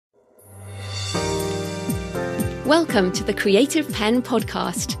Welcome to the Creative Penn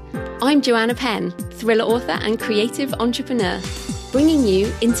podcast. I'm Joanna Penn, thriller author and creative entrepreneur, bringing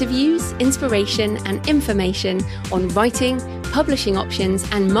you interviews, inspiration and information on writing, publishing options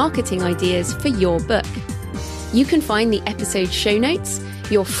and marketing ideas for your book. You can find the episode show notes,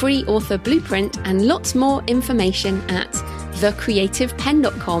 your free author blueprint and lots more information at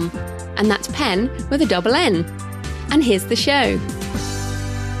thecreativepenn.com, and that's Penn with a double N. And here's the show.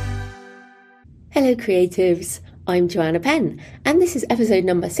 Hello creatives, I'm Joanna Penn, and this is episode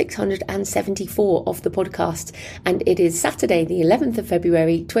number 674 of the podcast, and it is Saturday the 11th of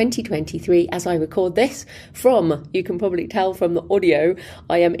February 2023 as I record this from, you can probably tell from the audio,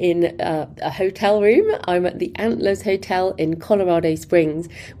 I am in a hotel room. I'm at the Antlers Hotel in Colorado Springs,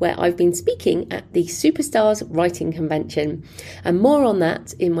 where I've been speaking at the Superstars Writing Convention, and more on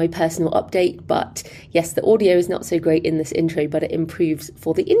that in my personal update. But yes, the audio is not so great in this intro, but it improves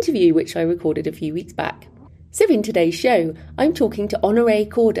for the interview which I recorded a few weeks back. So in today's show, I'm talking to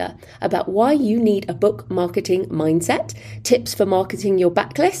Honoree Corder about why you need a book marketing mindset, tips for marketing your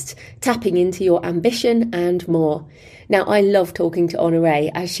backlist, tapping into your ambition and more. Now, I love talking to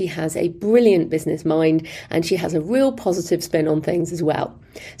Honoree as she has a brilliant business mind and she has a real positive spin on things as well.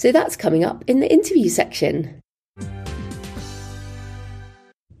 So that's coming up in the interview section.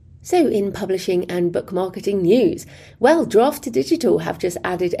 So in publishing and book marketing news, well, Draft to Digital have just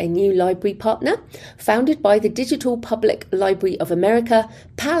added a new library partner. Founded by the Digital Public Library of America,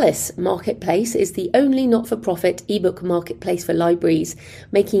 Palace Marketplace is the only not-for-profit ebook marketplace for libraries,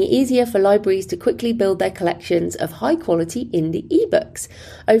 making it easier for libraries to quickly build their collections of high-quality indie ebooks.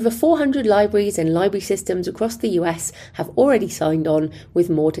 Over 400 libraries and library systems across the US have already signed on, with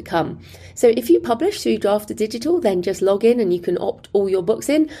more to come. So if you publish through Draft to Digital, then just log in and you can opt all your books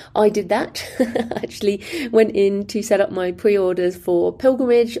in. I did that. Actually went in to set up my pre-orders for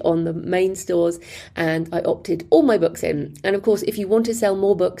Pilgrimage on the main stores, and I opted all my books in. And of course, if you want to sell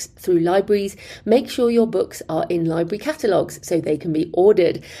more books through libraries, make sure your books are in library catalogues so they can be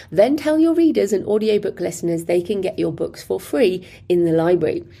ordered. Then tell your readers and audiobook listeners they can get your books for free in the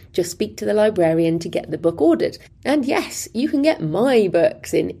library. Just speak to the librarian to get the book ordered. And yes, you can get my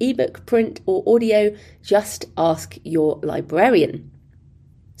books in ebook, print or audio. Just ask your librarian.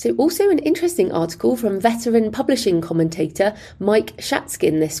 So also an interesting article from veteran publishing commentator Mike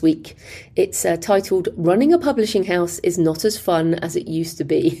Shatskin this week. It's titled, "Running a Publishing House is Not as Fun as It Used to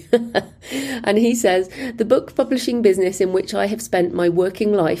Be." And he says, "The book publishing business in which I have spent my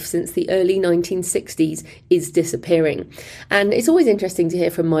working life since the early 1960s is disappearing." And it's always interesting to hear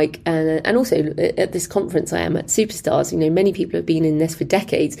from Mike, and also at this conference I am at, Superstars, many people have been in this for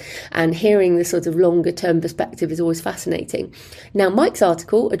decades, and hearing the sort of longer term perspective is always fascinating. Now, Mike's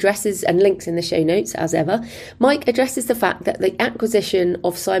article addresses, and links in the show notes as ever, Mike addresses the fact that the acquisition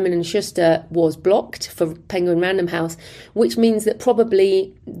of Simon & Schuster was blocked for Penguin Random House, which means that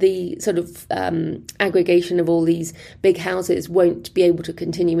probably the sort of aggregation of all these big houses won't be able to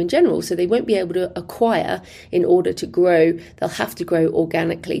continue in general. So they won't be able to acquire in order to grow. They'll have to grow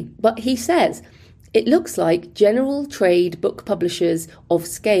organically. But he says, it looks like general trade book publishers of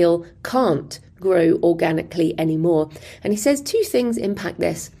scale can't grow organically anymore. And he says two things impact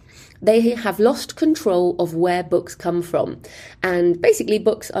this. They have lost control of where books come from. And basically,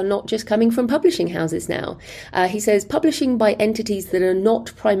 books are not just coming from publishing houses now. He says publishing by entities that are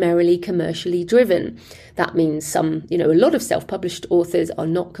not primarily commercially driven. That means a lot of self-published authors are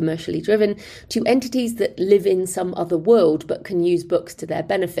not commercially driven, to entities that live in some other world but can use books to their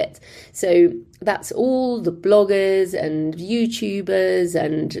benefit. So that's all the bloggers and YouTubers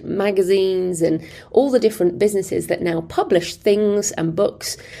and magazines and all the different businesses that now publish things and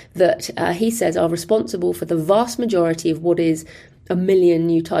books that he says are responsible for the vast majority of what is 1 million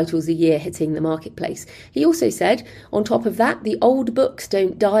new titles a year hitting the marketplace. He also said, on top of that, the old books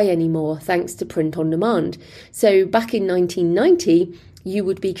don't die anymore thanks to print on demand. So back in 1990, you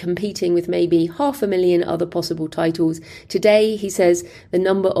would be competing with maybe 500,000 other possible titles. Today, he says, the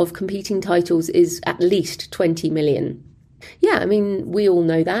number of competing titles is at least 20 million. Yeah, we all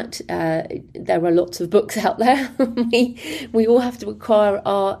know that. There are lots of books out there. we all have to acquire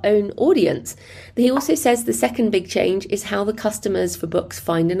our own audience. He also says the second big change is how the customers for books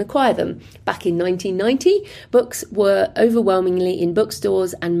find and acquire them. Back in 1990, books were overwhelmingly in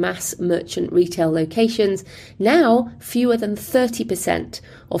bookstores and mass merchant retail locations. Now, fewer than 30%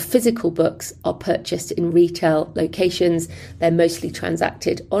 of physical books are purchased in retail locations. They're mostly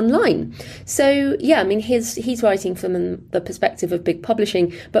transacted online. So, yeah, he's writing from the perspective of big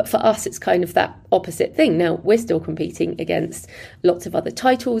publishing, but for us it's kind of that opposite thing. Now we're still competing against lots of other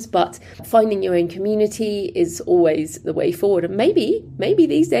titles, but finding your own community is always the way forward, and maybe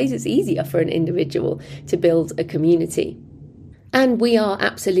these days it's easier for an individual to build a community. And we are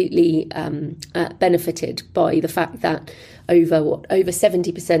absolutely benefited by the fact that over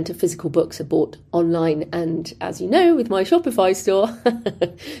 70% of physical books are bought online. And as you know, with my Shopify store,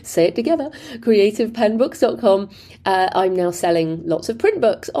 say it together, creativepenbooks.com, I'm now selling lots of print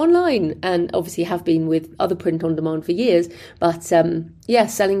books online, and obviously have been with other print on demand for years. But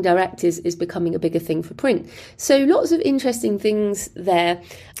selling direct is becoming a bigger thing for print. So lots of interesting things there.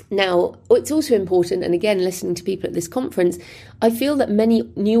 Now, it's also important, and again, listening to people at this conference, I feel that many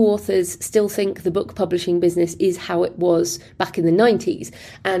new authors still think the book publishing business is how it was back in the 90s.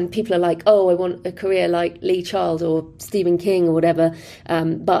 And people are like, oh, I want a career like Lee Child or Stephen King or whatever.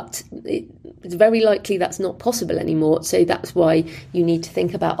 But it's very likely that's not possible anymore. So that's why you need to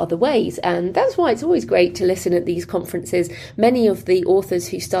think about other ways. And that's why it's always great to listen at these conferences. Many of the authors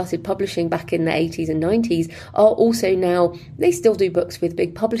who started publishing back in the 80s and 90s are also now, they still do books with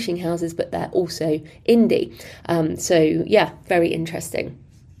big publishing houses, but they're also indie. Very interesting.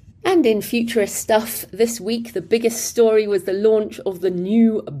 And in futurist stuff, this week, the biggest story was the launch of the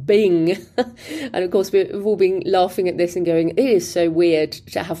new Bing. And of course, we've all been laughing at this and going, it is so weird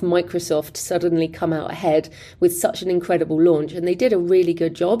to have Microsoft suddenly come out ahead with such an incredible launch. And they did a really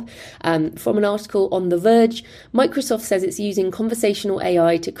good job. From an article on The Verge, Microsoft says it's using conversational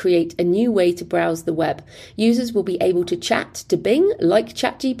AI to create a new way to browse the web. Users will be able to chat to Bing like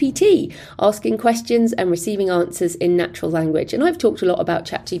ChatGPT, asking questions and receiving answers in natural language. And I've talked a lot about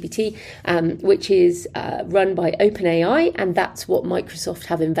ChatGPT, which is run by OpenAI, and that's what Microsoft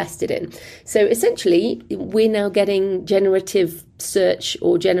have invested in. So essentially, we're now getting generative search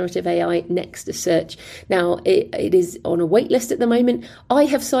or generative AI next to search. Now, it is on a wait list at the moment. I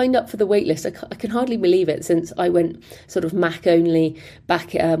have signed up for the wait list. I can hardly believe it, since I went sort of Mac only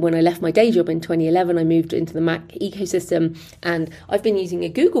back when I left my day job in 2011. I moved into the Mac ecosystem, and I've been using a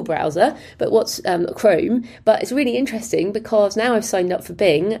Google browser, but Chrome. But it's really interesting because now I've signed up for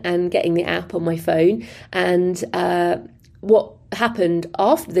Bing and getting the app on my phone. And what happened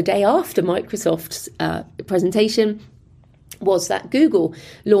the day after Microsoft's presentation was that Google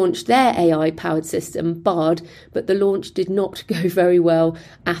launched their AI-powered system, Bard, but the launch did not go very well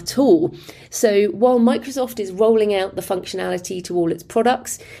at all. So while Microsoft is rolling out the functionality to all its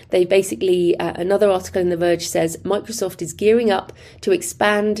products, they basically, another article in The Verge says, Microsoft is gearing up to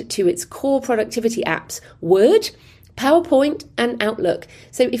expand to its core productivity apps, Word, PowerPoint and Outlook.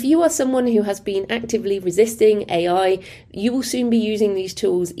 So if you are someone who has been actively resisting AI, you will soon be using these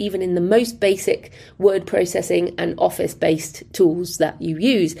tools even in the most basic word processing and Office-based tools that you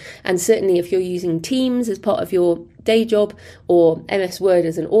use. And certainly if you're using Teams as part of your day job or MS Word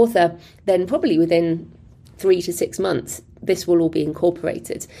as an author, then probably within 3 to 6 months, this will all be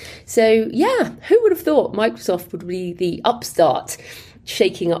incorporated. So who would have thought Microsoft would be the upstart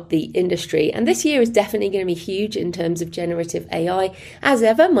shaking up the industry? And this year is definitely going to be huge in terms of generative AI. As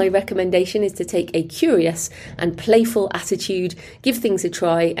ever, my recommendation is to take a curious and playful attitude, give things a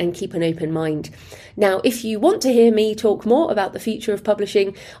try and keep an open mind. Now, if you want to hear me talk more about the future of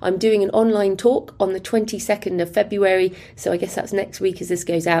publishing, I'm doing an online talk on the 22nd of February. So I guess that's next week as this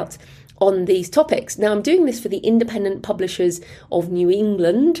goes out, on these topics. Now, I'm doing this for the Independent Publishers of New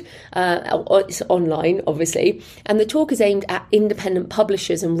England. It's online, obviously, and the talk is aimed at independent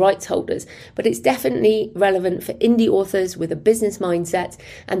publishers and rights holders, but it's definitely relevant for indie authors with a business mindset,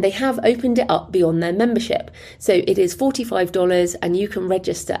 and they have opened it up beyond their membership. So it is $45, and you can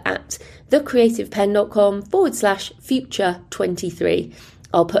register at thecreativepenn.com/future23.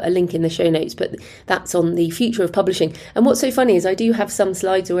 I'll put a link in the show notes, but that's on the future of publishing. And what's so funny is I do have some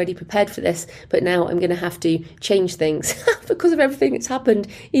slides already prepared for this, but now I'm going to have to change things because of everything that's happened,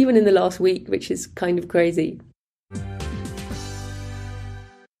 even in the last week, which is kind of crazy.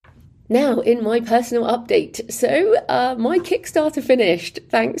 Now, in my personal update, so my Kickstarter finished,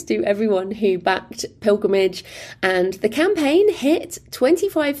 thanks to everyone who backed Pilgrimage, and the campaign hit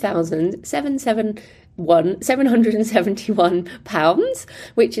 £25,771,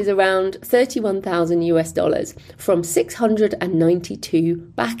 which is around $31,000 from 692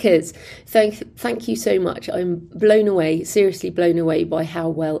 backers. Thank you so much. I'm blown away, seriously blown away by how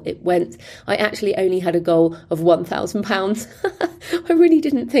well it went. I actually only had a goal of £1,000. I really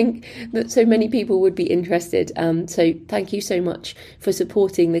didn't think that so many people would be interested. So thank you so much for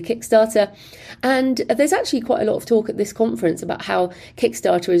supporting the Kickstarter. And there's actually quite a lot of talk at this conference about how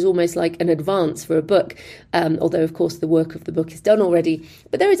Kickstarter is almost like an advance for a book. book, although of course the work of the book is done already.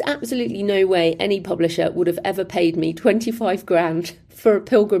 But there is absolutely no way any publisher would have ever paid me 25 grand for a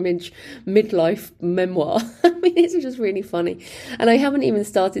pilgrimage midlife memoir. I mean, it's just really funny. And I haven't even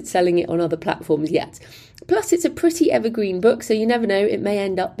started selling it on other platforms yet. Plus, it's a pretty evergreen book, so you never know, it may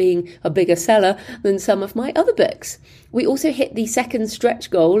end up being a bigger seller than some of my other books. We also hit the second stretch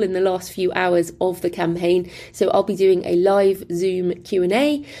goal in the last few hours of the campaign, so I'll be doing a live Zoom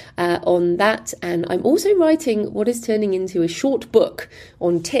Q&A on that, and I'm also writing what is turning into a short book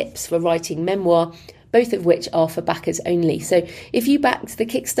on tips for writing memoir, both of which are for backers only. So if you backed the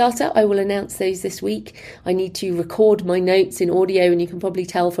Kickstarter, I will announce those this week. I need to record my notes in audio, and you can probably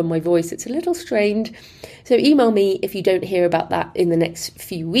tell from my voice it's a little strained. So email me if you don't hear about that in the next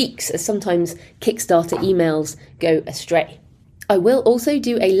few weeks, as sometimes Kickstarter emails go astray. I will also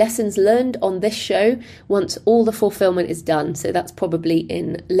do a lessons learned on this show once all the fulfillment is done. So that's probably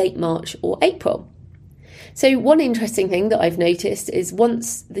in late March or April. So one interesting thing that I've noticed is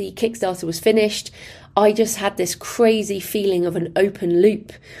once the Kickstarter was finished, I just had this crazy feeling of an open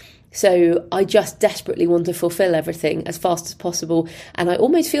loop. So I just desperately want to fulfill everything as fast as possible. And I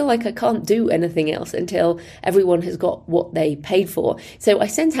almost feel like I can't do anything else until everyone has got what they paid for. So I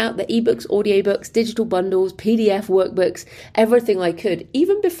sent out the ebooks, audiobooks, digital bundles, PDF workbooks, everything I could,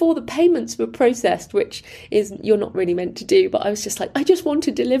 even before the payments were processed, which is you're not really meant to do. But I was just like, I just want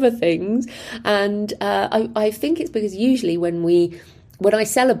to deliver things. And I think it's because usually when I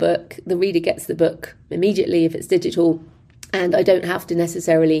sell a book, the reader gets the book immediately if it's digital, and I don't have to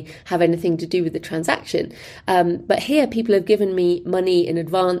necessarily have anything to do with the transaction. But here people have given me money in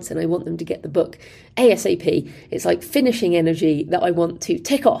advance and I want them to get the book ASAP. It's like finishing energy that I want to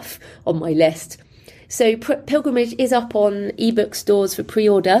tick off on my list. So Pilgrimage is up on ebook stores for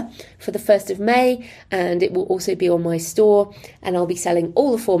pre-order for the 1st of May, and it will also be on my store, and I'll be selling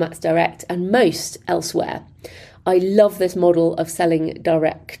all the formats direct and most elsewhere. I love this model of selling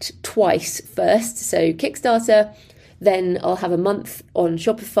direct twice first. So Kickstarter, then I'll have a month on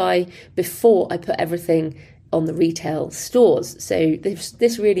Shopify before I put everything on the retail stores. So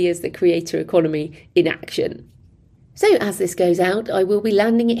this really is the creator economy in action. So as this goes out, I will be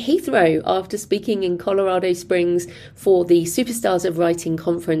landing at Heathrow after speaking in Colorado Springs for the Superstars of Writing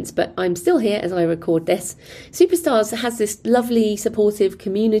conference, but I'm still here as I record this. Superstars has this lovely, supportive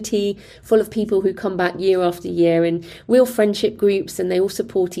community full of people who come back year after year in real friendship groups, and they all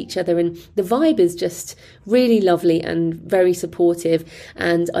support each other, and the vibe is just really lovely and very supportive.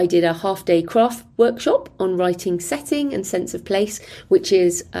 And I did a half-day craft workshop on writing setting and sense of place, which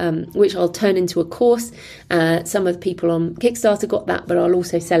I'll turn into a course. Some of the people on Kickstarter got that, but I'll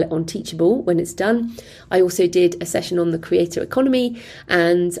also sell it on Teachable when it's done. I also did a session on the creator economy,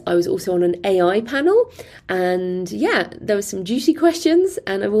 and I was also on an AI panel, and there were some juicy questions.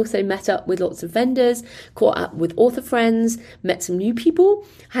 And I've also met up with lots of vendors, caught up with author friends, met some new people,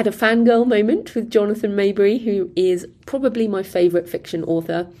 had a fangirl moment with Jonathan Mabry, who is probably my favourite fiction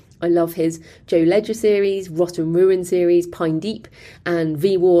author. I love his Joe Ledger series, Rotten Ruin series, Pine Deep, and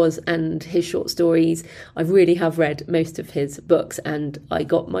V-Wars, and his short stories. I really have read most of his books, and I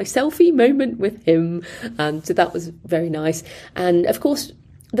got my selfie moment with him, so that was very nice. And of course,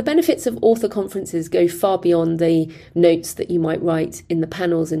 the benefits of author conferences go far beyond the notes that you might write in the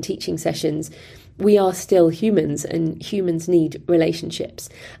panels and teaching sessions. We are still humans, and humans need relationships.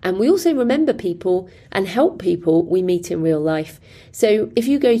 And we also remember people and help people we meet in real life. So if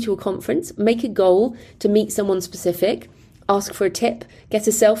you go to a conference, make a goal to meet someone specific, ask for a tip, get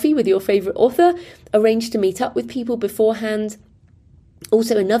a selfie with your favourite author, arrange to meet up with people beforehand.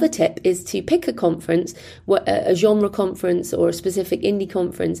 Also, another tip is to pick a conference, a genre conference or a specific indie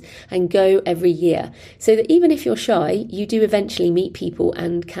conference, and go every year, so that even if you're shy, you do eventually meet people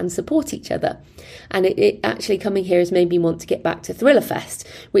and can support each other. And it actually coming here has made me want to get back to Thriller Fest,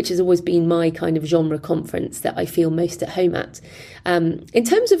 which has always been my kind of genre conference that I feel most at home at. In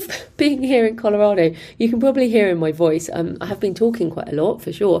terms of being here in Colorado, you can probably hear in my voice, I have been talking quite a lot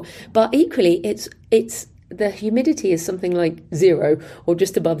for sure, but equally it's the humidity is something like 0 or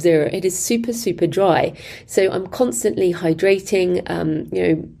just above 0. It is super, super dry. So I'm constantly hydrating,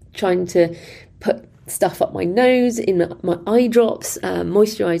 trying to put stuff up my nose, in my eye drops,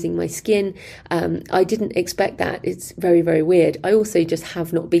 moisturising my skin. I didn't expect that. It's very, very weird. I also just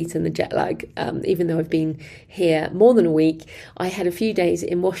have not beaten the jet lag. Even though I've been here more than a week, I had a few days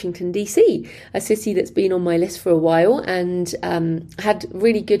in Washington, DC, a city that's been on my list for a while, and had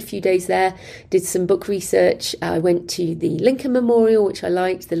really good few days there. Did some book research. I went to the Lincoln Memorial, which I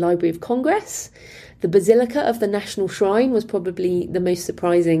liked, the Library of Congress, The Basilica of the National Shrine was probably the most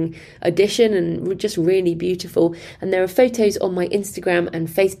surprising addition and just really beautiful. And there are photos on my Instagram and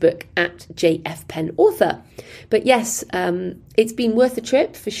Facebook at JF Penn Author. But yes, it's been worth the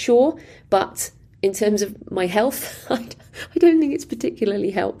trip for sure. But in terms of my health, I don't think it's particularly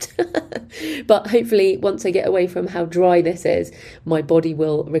helped. But hopefully once I get away from how dry this is, my body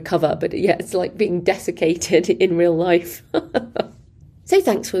will recover. But yeah, it's like being desiccated in real life. So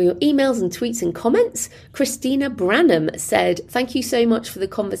thanks for your emails and tweets and comments. Christina Branham said, thank you so much for the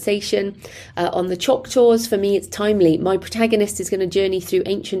conversation on the Choctaws. For me, it's timely. My protagonist is going to journey through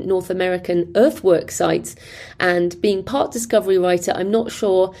ancient North American earthwork sites, and being part discovery writer, I'm not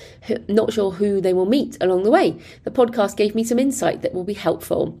sure who they will meet along the way. The podcast gave me some insight that will be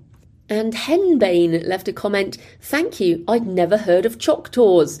helpful. And Henbane left a comment, thank you, I'd never heard of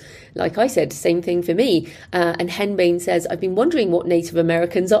Choctaws. Like I said, same thing for me. And Henbane says, I've been wondering what Native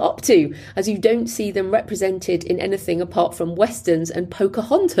Americans are up to, as you don't see them represented in anything apart from Westerns and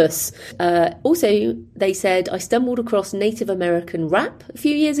Pocahontas. Also, they said, I stumbled across Native American rap a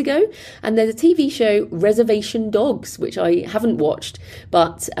few years ago, and there's a TV show, Reservation Dogs, which I haven't watched,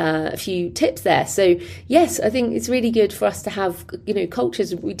 but a few tips there. So yes, I think it's really good for us to have,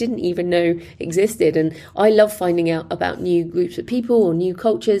 cultures we didn't even know existed, and I love finding out about new groups of people or new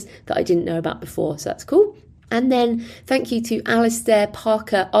cultures that I didn't know about before, so that's cool. And then thank you to Alistair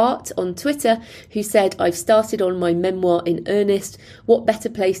Parker Art on Twitter, who said, I've started on my memoir in earnest. What better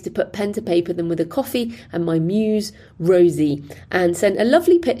place to put pen to paper than with a coffee and my muse, Rosie? And sent a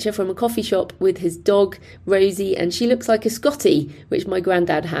lovely picture from a coffee shop with his dog, Rosie, and she looks like a Scottie, which my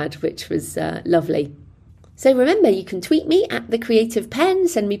granddad had, which was lovely. So remember, you can tweet me at The Creative Penn,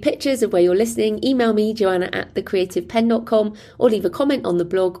 send me pictures of where you're listening, email me, joanna@thecreativepenn.com, or leave a comment on the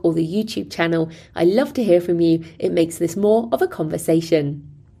blog or the YouTube channel. I love to hear from you. It makes this more of a conversation.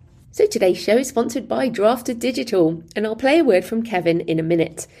 So today's show is sponsored by Drafted Digital, and I'll play a word from Kevin in a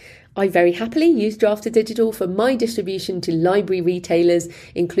minute. I very happily use Drafted Digital for my distribution to library retailers,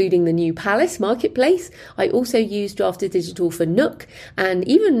 including the new Palace Marketplace. I also use Drafted Digital for Nook, and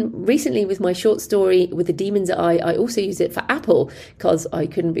even recently with my short story With the Demon's Eye, I also use it for Apple because I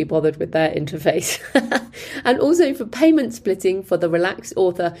couldn't be bothered with their interface. And also for payment splitting for the Relaxed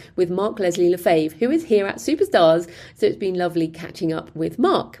Author with Mark Leslie Lefebvre, who is here at Superstars, so it's been lovely catching up with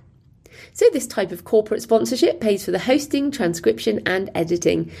Mark. So this type of corporate sponsorship pays for the hosting, transcription and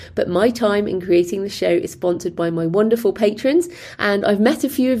editing. But my time in creating the show is sponsored by my wonderful patrons. And I've met a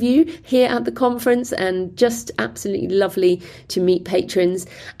few of you here at the conference, and just absolutely lovely to meet patrons,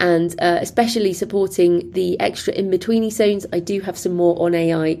 and especially supporting the extra in-betweeny zones. I do have some more on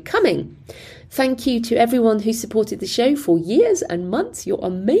AI coming. Thank you to everyone who supported the show for years and months. You're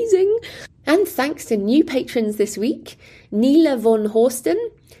amazing. And thanks to new patrons this week, Neela von Horsten,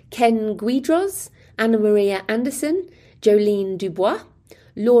 Ken Guidros, Anna Maria Anderson, Jolene Dubois,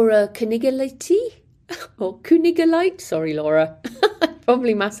 Laura Kunigalite, sorry Laura, I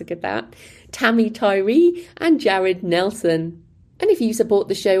probably massacred that, Tammy Tyree and Jared Nelson. And if you support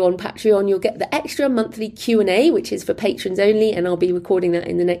the show on Patreon, you'll get the extra monthly Q&A, which is for patrons only, and I'll be recording that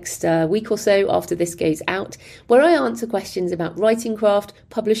in the next week or so after this goes out, where I answer questions about writing craft,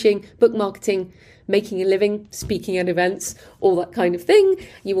 publishing, book marketing, making a living, speaking at events, all that kind of thing.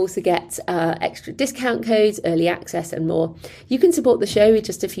 You also get extra discount codes, early access and more. You can support the show with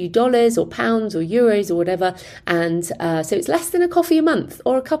just a few dollars or pounds or euros or whatever, and so it's less than a coffee a month,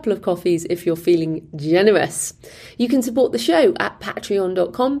 or a couple of coffees if you're feeling generous. You can support the show at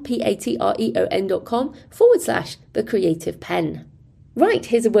patreon.com, patreon.com/The Creative Penn. Right,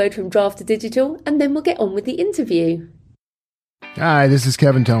 here's a word from Drafted Digital, and then we'll get on with the interview. Hi, this is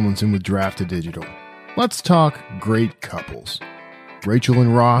Kevin Tomlinson with Drafted Digital. Let's talk great couples. Rachel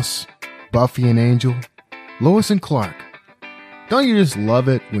and Ross, Buffy and Angel, Lois and Clark. Don't you just love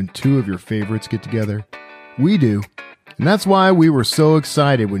it when two of your favorites get together? We do. And that's why we were so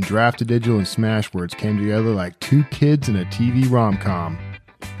excited when Drafted Digital and Smashwords came together like two kids in a TV rom-com.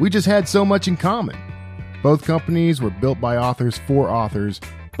 We just had so much in common. Both companies were built by authors for authors.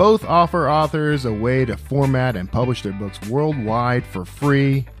 Both offer authors a way to format and publish their books worldwide for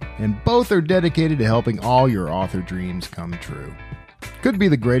free, and both are dedicated to helping all your author dreams come true. Could be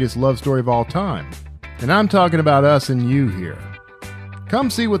the greatest love story of all time, and I'm talking about us and you here. Come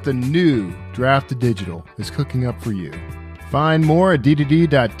see what the new Drafted Digital is cooking up for you. Find more at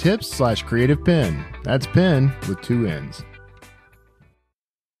ddd.tips/creativepenn. That's pen with 2 N's.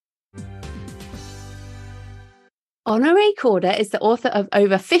 Honoree Corder is the author of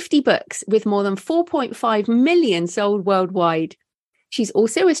over 50 books with more than 4.5 million sold worldwide. She's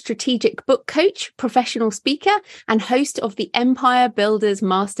also a strategic book coach, professional speaker, and host of the Empire Builders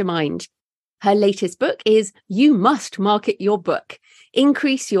Mastermind. Her latest book is You Must Market Your Book.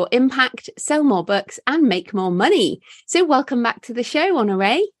 Increase your impact, sell more books, and make more money. So welcome back to the show,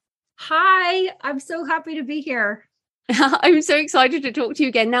 Honoree. Hi, I'm so happy to be here. I'm so excited to talk to you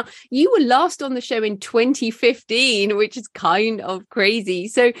again. Now, you were last on the show in 2015, which is kind of crazy.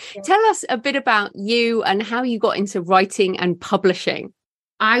 So tell us a bit about you and how you got into writing and publishing.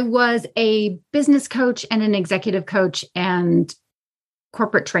 I was a business coach and an executive coach and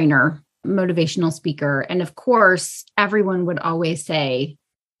corporate trainer, motivational speaker. And of course, everyone would always say,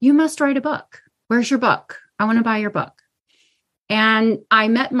 you must write a book. Where's your book? I want to buy your book. And I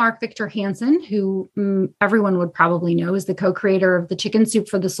met Mark Victor Hansen, who everyone would probably know is the co-creator of the Chicken Soup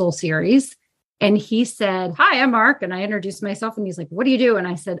for the Soul series. And he said, hi, I'm Mark. And I introduced myself and he's like, what do you do? And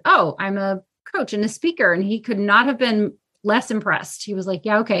I said, oh, I'm a coach and a speaker. And he could not have been less impressed. He was like,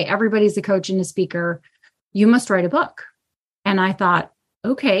 yeah, okay, everybody's a coach and a speaker. You must write a book. And I thought,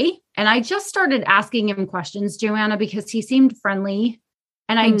 okay. And I just started asking him questions, Joanna, because he seemed friendly.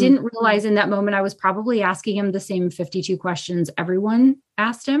 And I didn't realize in that moment, I was probably asking him the same 52 questions everyone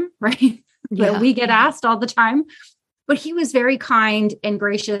asked him, right? That we get asked all the time. But he was very kind and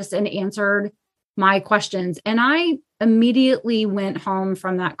gracious and answered my questions. And I immediately went home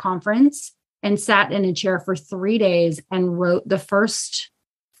from that conference and sat in a chair for 3 days and wrote the first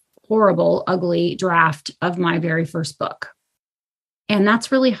horrible, ugly draft of my very first book. And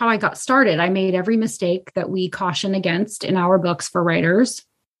that's really how I got started. I made every mistake that we caution against in our books for writers,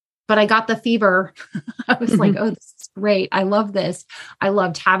 but I got the fever. I was like, oh, this is great. I love this. I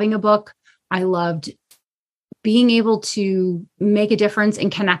loved having a book. I loved being able to make a difference and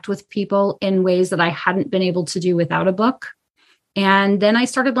connect with people in ways that I hadn't been able to do without a book. And then I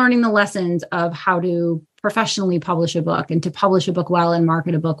started learning the lessons of how to professionally publish a book and to publish a book well and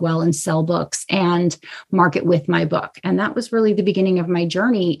market a book well and sell books and market with my book. And that was really the beginning of my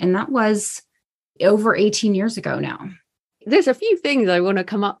journey. And that was over 18 years ago now. There's a few things I want to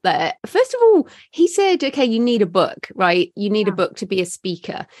come up there. First of all, he said, okay, you need a book, right? You need a book to be a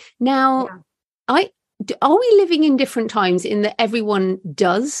speaker. Now, are we living in different times in that everyone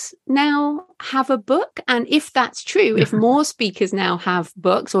does now have a book? And if that's true, if more speakers now have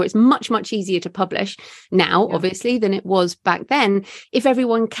books, or it's much, much easier to publish now, obviously, than it was back then, if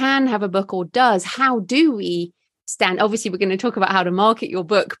everyone can have a book or does, how do we stand? Obviously, we're going to talk about how to market your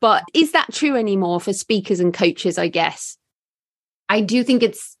book, but is that true anymore for speakers and coaches, I guess? I do think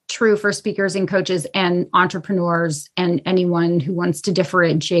it's true for speakers and coaches and entrepreneurs and anyone who wants to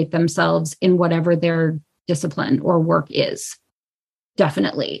differentiate themselves in whatever their discipline or work is.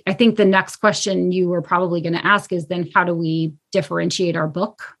 Definitely. I think the next question you were probably going to ask is then how do we differentiate our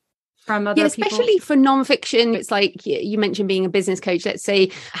book from other people? Especially for nonfiction. It's like you mentioned being a business coach, let's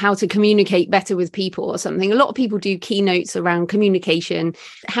say how to communicate better with people or something. A lot of people do keynotes around communication.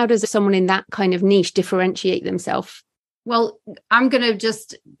 How does someone in that kind of niche differentiate themselves? Well, I'm going to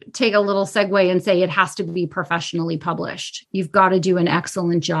just take a little segue and say it has to be professionally published. You've got to do an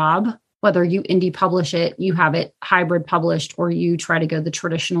excellent job, whether you indie publish it, you have it hybrid published, or you try to go the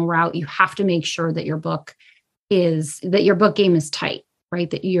traditional route. You have to make sure that your book game is tight, right?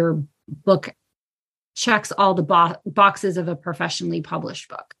 That your book checks all the boxes of a professionally published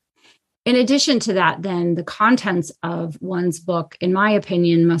book. In addition to that, then the contents of one's book, in my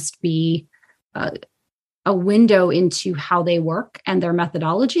opinion, must be a window into how they work and their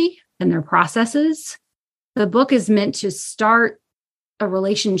methodology and their processes. The book is meant to start a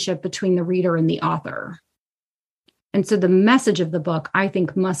relationship between the reader and the author. And so the message of the book, I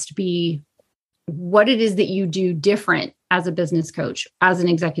think, must be what it is that you do different as a business coach, as an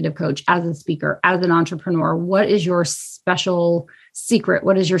executive coach, as a speaker, as an entrepreneur. What is your special secret?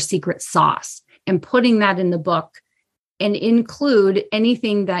 What is your secret sauce? And putting that in the book and include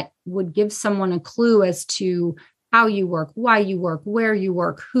anything that would give someone a clue as to how you work, why you work, where you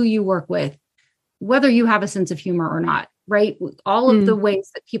work, who you work with, whether you have a sense of humor or not, right? All of the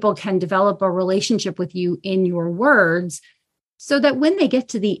ways that people can develop a relationship with you in your words, so that when they get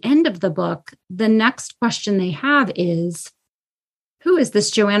to the end of the book, the next question they have is, who is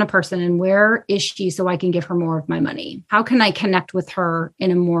this Joanna person and where is she so I can give her more of my money? How can I connect with her in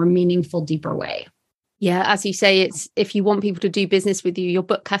a more meaningful, deeper way? Yeah, as you say, it's if you want people to do business with you, your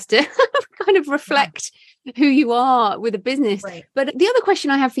book has to kind of reflect who you are with a business. Right. But the other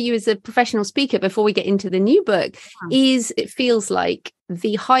question I have for you as a professional speaker before we get into the new book is it feels like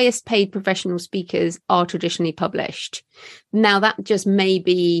the highest paid professional speakers are traditionally published. Now, that just may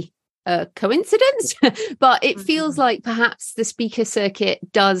be a coincidence, but it feels like perhaps the speaker circuit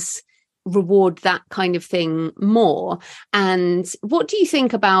does reward that kind of thing more? And what do you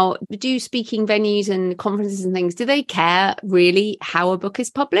think about, do speaking venues and conferences and things, do they care really how a book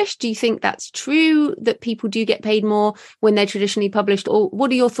is published? Do you think that's true, that people do get paid more when they're traditionally published? Or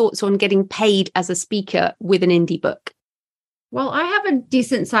what are your thoughts on getting paid as a speaker with an indie book? Well, I have a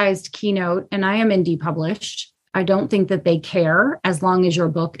decent sized keynote and I am indie published. I don't think that they care as long as your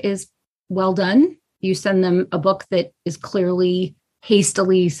book is well done. You send them a book that is clearly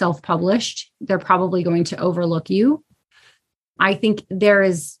hastily self-published, they're probably going to overlook you. I think there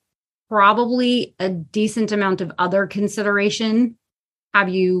is probably a decent amount of other consideration. Have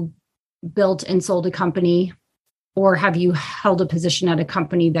you built and sold a company, or have you held a position at a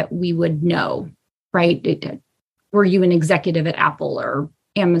company that we would know, right? Were you an executive at Apple or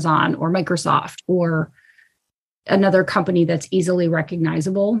Amazon or Microsoft or another company that's easily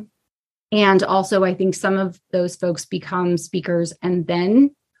recognizable? And also, I think some of those folks become speakers and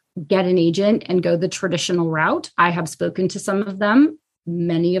then get an agent and go the traditional route. I have spoken to some of them.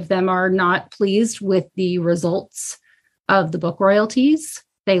 Many of them are not pleased with the results of the book royalties.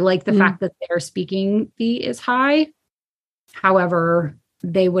 They like the fact that their speaking fee is high. However,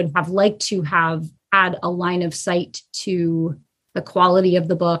 they would have liked to have had a line of sight to the quality of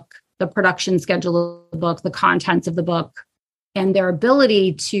the book, the production schedule of the book, the contents of the book, and their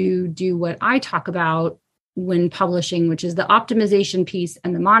ability to do what I talk about when publishing, which is the optimization piece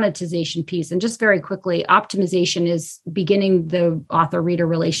and the monetization piece. And just very quickly, optimization is beginning the author-reader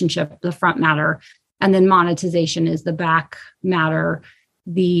relationship, the front matter, and then monetization is the back matter,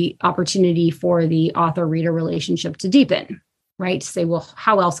 the opportunity for the author-reader relationship to deepen, right? To say, well,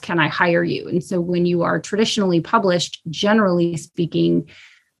 how else can I hire you? And so when you are traditionally published, generally speaking,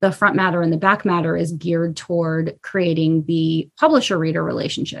 the front matter and the back matter is geared toward creating the publisher-reader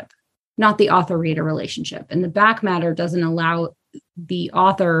relationship, not the author-reader relationship. And the back matter doesn't allow the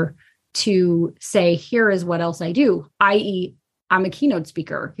author to say, here is what else I do, i.e., I'm a keynote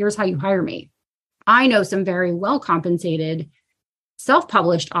speaker. Here's how you hire me. I know some very well-compensated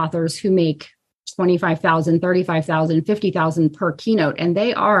self-published authors who make $25,000, $35,000, $50,000 per keynote, and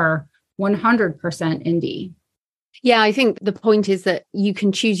they are 100% indie. Yeah, I think the point is that you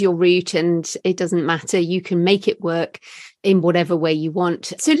can choose your route and it doesn't matter. You can make it work in whatever way you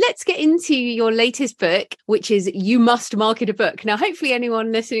want. So let's get into your latest book, which is You Must Market a Book. Now, hopefully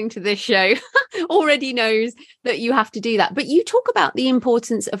anyone listening to this show already knows that you have to do that. But you talk about the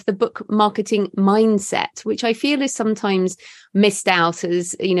importance of the book marketing mindset, which I feel is sometimes missed out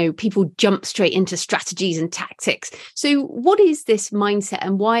as, you know, people jump straight into strategies and tactics. So what is this mindset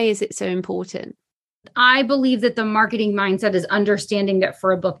and why is it so important? I believe that the marketing mindset is understanding that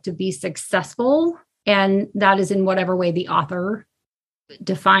for a book to be successful, and that is in whatever way the author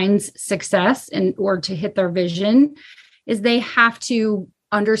defines success and or to hit their vision, is they have to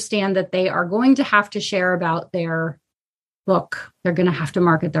understand that they are going to have to share about their book. They're going to have to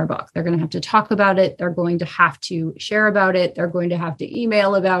market their book. They're going to have to talk about it. They're going to have to share about it. They're going to have to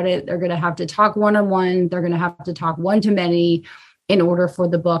email about it. They're going to have to talk one-on-one. They're going to have to talk one-to-many in order for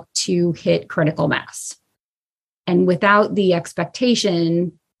the book to hit critical mass. And without the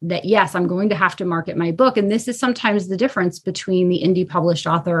expectation that, yes, I'm going to have to market my book. And this is sometimes the difference between the indie published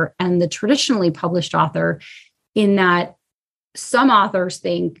author and the traditionally published author, in that some authors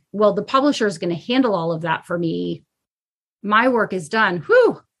think, well, the publisher is going to handle all of that for me. My work is done.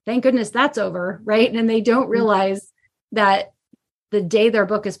 Whew, thank goodness that's over, right? And they don't realize that the day their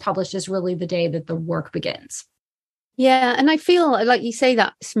book is published is really the day that the work begins. Yeah. And I feel like you say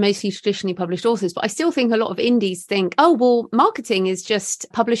that's mostly traditionally published authors, but I still think a lot of indies think, oh, well, marketing is just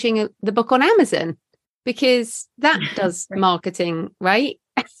publishing the book on Amazon because that does right. Marketing, right?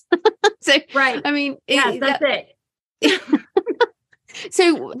 So, right. I mean, yes, that's it.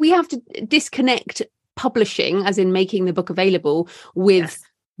 So we have to disconnect publishing, as in making the book available, with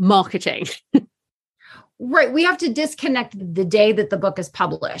marketing. Right. We have to disconnect the day that the book is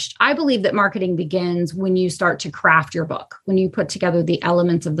published. I believe that marketing begins when you start to craft your book, when you put together the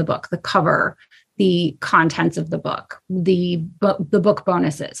elements of the book, the cover, the contents of the book, the book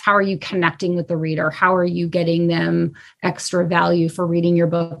bonuses. How are you connecting with the reader? How are you getting them extra value for reading your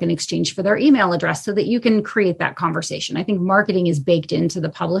book in exchange for their email address so that you can create that conversation? I think marketing is baked into the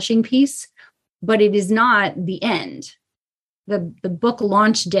publishing piece, but it is not the end. The book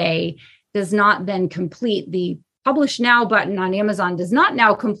launch day does not then complete the publish now button on Amazon, does not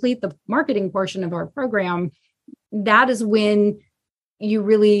now complete the marketing portion of our program. That is when you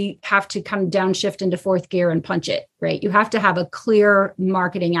really have to come downshift into fourth gear and punch it, right? You have to have a clear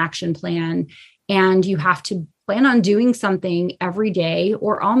marketing action plan, and you have to plan on doing something every day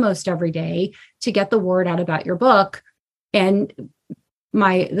or almost every day to get the word out about your book. And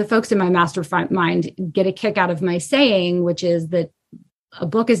the folks in my mastermind get a kick out of my saying, which is that a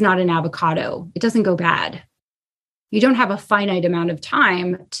book is not an avocado. It doesn't go bad. You don't have a finite amount of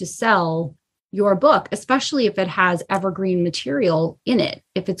time to sell your book, especially if it has evergreen material in it.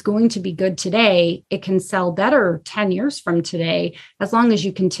 If it's going to be good today, it can sell better 10 years from today, as long as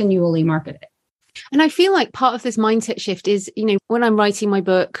you continually market it. And I feel like part of this mindset shift is, when I'm writing my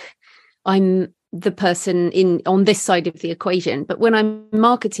book, I'm the person on this side of the equation. But when I'm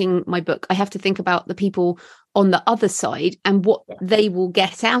marketing my book, I have to think about the people on the other side and what they will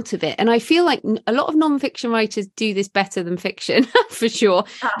get out of it. And I feel like a lot of nonfiction writers do this better than fiction, for sure.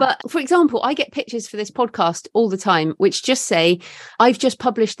 But for example, I get pitches for this podcast all the time, which just say, I've just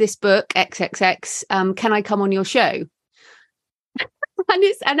published this book, XXX, can I come on your show?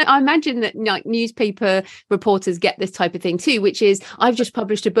 And I imagine that like newspaper reporters get this type of thing too, which is, I've just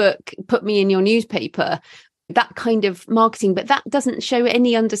published a book, put me in your newspaper, that kind of marketing, but that doesn't show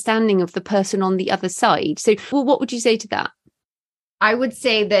any understanding of the person on the other side. So, what would you say to that? I would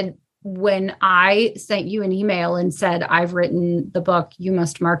say that when I sent you an email and said, I've written the book, you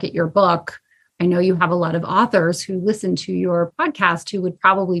must market your book, I know you have a lot of authors who listen to your podcast who would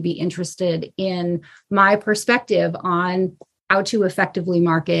probably be interested in my perspective on how to effectively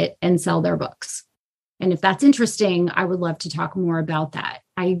market and sell their books. And if that's interesting, I would love to talk more about that.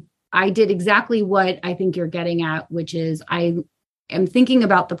 I did exactly what I think you're getting at, which is I am thinking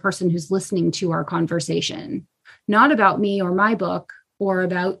about the person who's listening to our conversation, not about me or my book or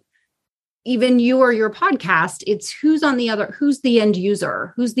about even you or your podcast. It's who's the end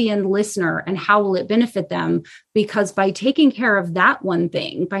user, who's the end listener, and how will it benefit them? Because by taking care of that one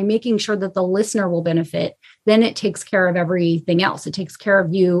thing, by making sure that the listener will benefit, then it takes care of everything else. It takes care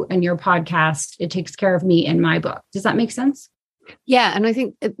of you and your podcast. It takes care of me and my book. Does that make sense? Yeah. And I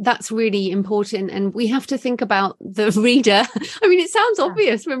think that's really important. And we have to think about the reader. I mean, it sounds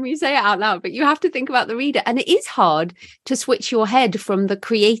obvious when we say it out loud, but you have to think about the reader. And it is hard to switch your head from the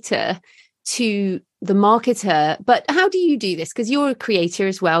creator to the marketer. But how do you do this? Because you're a creator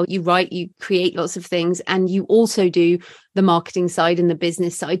as well. You write, you create lots of things, and you also do the marketing side and the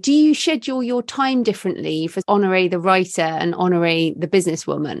business side. Do you schedule your time differently for Honoree the writer and Honoree the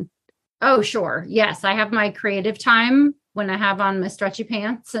businesswoman? Oh, sure. Yes. I have my creative time when I have on my stretchy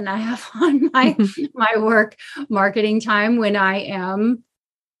pants, and I have on my work marketing time when I am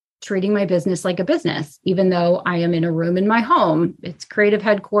treating my business like a business, even though I am in a room in my home. It's creative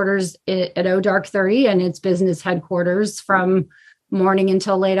headquarters at dark 30, and it's business headquarters from morning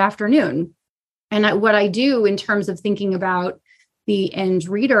until late afternoon. And what I do in terms of thinking about the end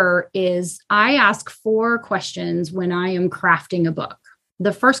reader is I ask 4 questions when I am crafting a book.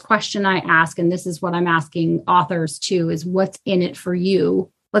 The first question I ask, and this is what I'm asking authors too, is what's in it for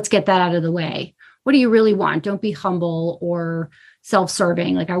you? Let's get that out of the way. What do you really want? Don't be humble or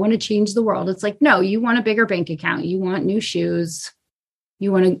self-serving. Like, I want to change the world. It's like, no, you want a bigger bank account. You want new shoes.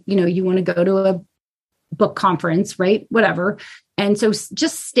 You want to go to a book conference, right? Whatever. And so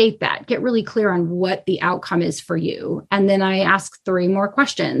just state that, get really clear on what the outcome is for you. And then I ask 3 more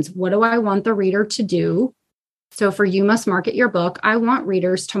questions. What do I want the reader to do? So for You Must Market Your Book, I want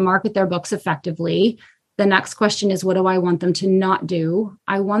readers to market their books effectively. The next question is, what do I want them to not do?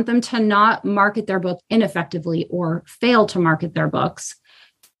 I want them to not market their book ineffectively or fail to market their books.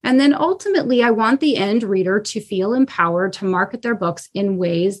 And then ultimately, I want the end reader to feel empowered to market their books in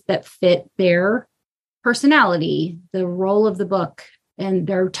ways that fit their personality, the role of the book, and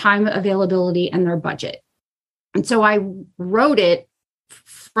their time availability and their budget. And so I wrote it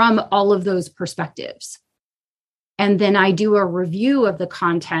from all of those perspectives. And then I do a review of the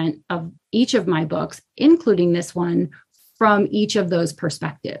content of each of my books, including this one, from each of those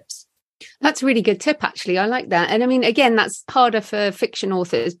perspectives. That's a really good tip, actually. I like that. And I mean, again, that's harder for fiction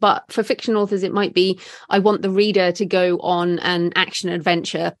authors, but for fiction authors, it might be, I want the reader to go on an action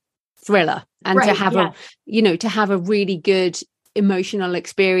adventure thriller and to have to have a really good emotional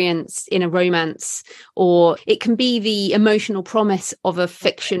experience in a romance, or it can be the emotional promise of a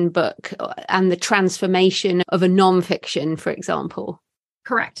fiction book and the transformation of a non-fiction, for example.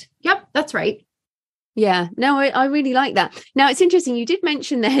 Correct. Yep, that's right. Yeah, no, I really like that. Now, it's interesting. You did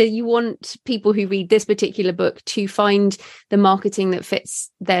mention there you want people who read this particular book to find the marketing that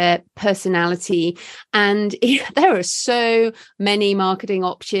fits their personality. And there are so many marketing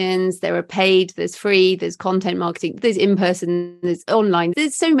options. There are paid, there's free, there's content marketing, there's in-person, there's online.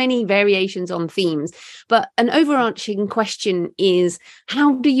 There's so many variations on themes. But an overarching question is,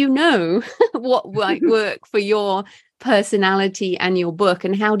 how do you know what might work for your personality and your book,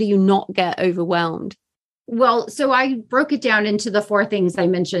 and how do you not get overwhelmed? Well, so I broke it down into the 4 things I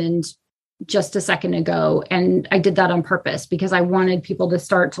mentioned just a second ago. And I did that on purpose because I wanted people to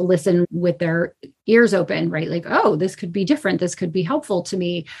start to listen with their ears open, right? Like, oh, this could be different. This could be helpful to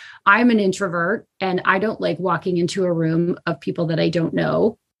me. I'm an introvert and I don't like walking into a room of people that I don't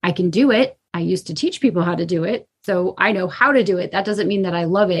know. I can do it. I used to teach people how to do it. So I know how to do it. That doesn't mean that I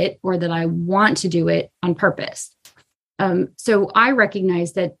love it or that I want to do it on purpose. So I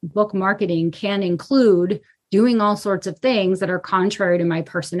recognize that book marketing can include doing all sorts of things that are contrary to my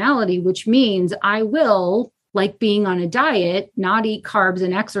personality, which means I will, like being on a diet, not eat carbs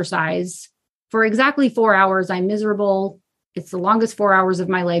and exercise for exactly 4 hours. I'm miserable. It's the longest 4 hours of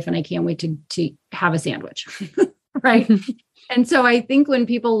my life, and I can't wait to have a sandwich. Right. And so I think when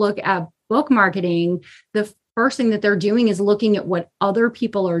people look at book marketing, the first thing that they're doing is looking at what other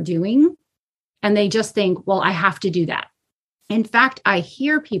people are doing. And they just think, well, I have to do that. In fact, I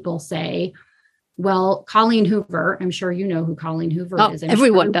hear people say, well, Colleen Hoover, I'm sure you know who Colleen Hoover is.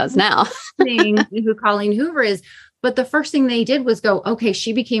 Everyone does now. Who Colleen Hoover is. But the first thing they did was go, okay,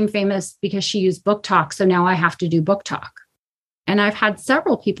 she became famous because she used book talk. So now I have to do book talk. And I've had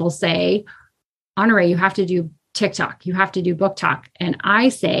several people say, Honoree, you have to do TikTok. You have to do book talk. And I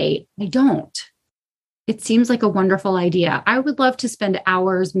say, I don't. It seems like a wonderful idea. I would love to spend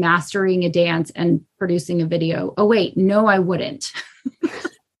hours mastering a dance and producing a video. Oh, wait, no, I wouldn't.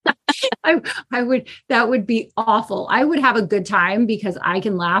 I would, that would be awful. I would have a good time because I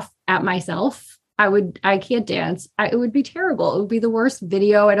can laugh at myself. I can't dance. It would be terrible. It would be the worst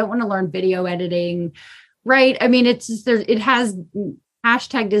video. I don't want to learn video editing. Right. I mean, it has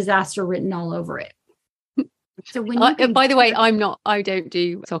hashtag disaster written all over it. So when by the way, I don't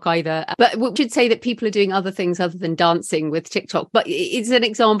do TikTok either, but we should say that people are doing other things other than dancing with TikTok, but it's an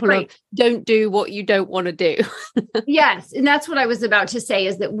example of don't do what you don't want to do. Yes. And that's what I was about to say,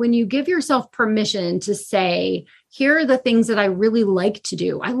 is that when you give yourself permission to say, here are the things that I really like to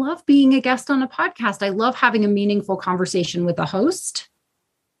do. I love being a guest on a podcast. I love having a meaningful conversation with a host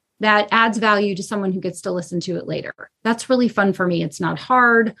that adds value to someone who gets to listen to it later. That's really fun for me. It's not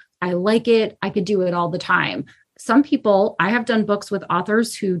hard. I like it. I could do it all the time. Some people, I have done books with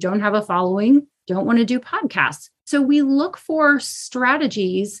authors who don't have a following, don't want to do podcasts. So we look for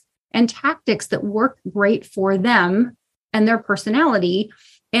strategies and tactics that work great for them and their personality,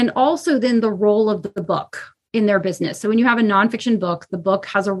 and also then the role of the book in their business. So when you have a nonfiction book, the book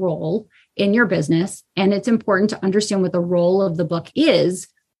has a role in your business, and it's important to understand what the role of the book is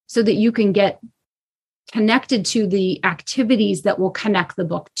so that you can get connected to the activities that will connect the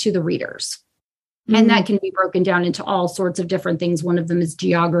book to the readers. Mm-hmm. And that can be broken down into all sorts of different things. One of them is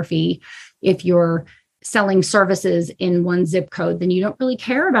geography. If you're selling services in one zip code, then you don't really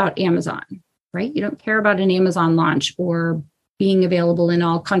care about Amazon, right? You don't care about an Amazon launch or being available in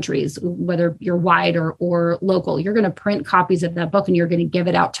all countries, whether you're wide or local. You're going to print copies of that book and you're going to give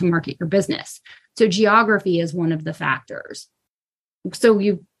it out to market your business. So geography is one of the factors. So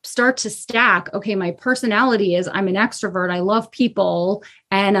you start to stack, okay, my personality is I'm an extrovert, I love people,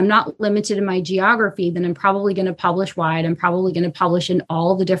 and I'm not limited in my geography, then I'm probably going to publish wide. I'm probably going to publish in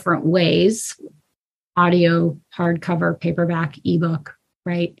all the different ways, audio, hardcover, paperback, ebook,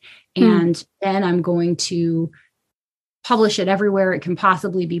 right? And then I'm going to publish it everywhere it can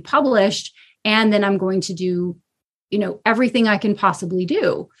possibly be published. And then I'm going to do, everything I can possibly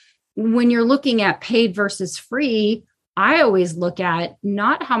do. When you're looking at paid versus free, I always look at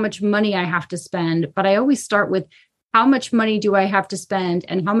not how much money I have to spend, but I always start with how much money do I have to spend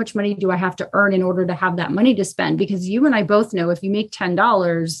and how much money do I have to earn in order to have that money to spend? Because you and I both know if you make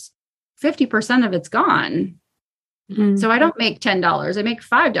 $10, 50% of it's gone. Mm-hmm. So I don't make $10, I make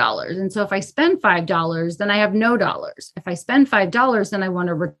 $5. And so if I spend $5, then I have no dollars. If I spend $5, then I want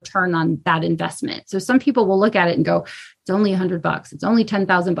a return on that investment. So some people will look at it and go, it's only $100. It's only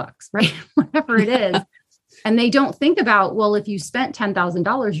 $10,000, right? Whatever it is. And they don't think about, well, if you spent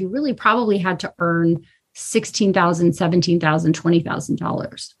 $10,000, you really probably had to earn $16,000, $17,000,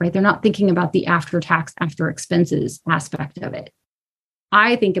 $20,000, right? They're not thinking about the after tax, after expenses aspect of it.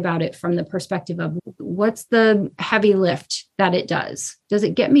 I think about it from the perspective of what's the heavy lift that it does? Does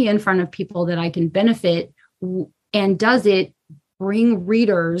it get me in front of people that I can benefit? And does it bring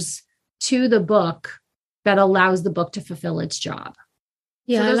readers to the book that allows the book to fulfill its job?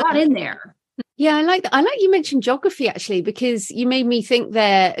 Yeah, so there's a lot in there. Yeah, I like that. I like you mentioned geography, actually, because you made me think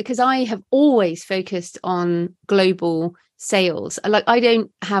there, because I have always focused on global sales. I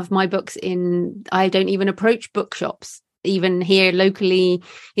don't have my books I don't even approach bookshops, even here locally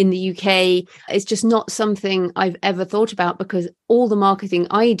in the UK. It's just not something I've ever thought about because all the marketing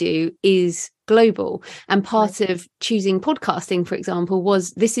I do is global. And part of choosing podcasting, for example,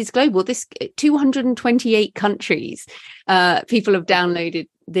 was this is global. This 228 countries, people have downloaded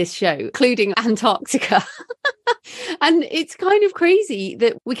this show, including Antarctica. And it's kind of crazy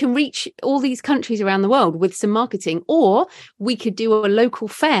that we can reach all these countries around the world with some marketing, or we could do a local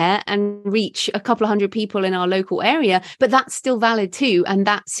fair and reach a couple of hundred people in our local area, but that's still valid too. And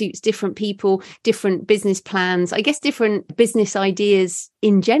that suits different people, different business plans, I guess different business ideas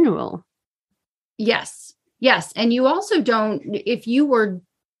in general. Yes. Yes. And you also don't, if you were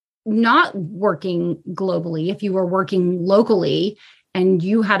not working globally, if you were working locally, and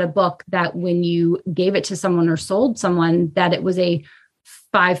you had a book that when you gave it to someone or sold someone, that it was a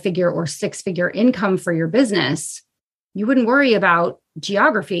 5-figure or 6-figure income for your business, you wouldn't worry about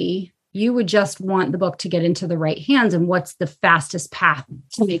geography. You would just want the book to get into the right hands. And what's the fastest path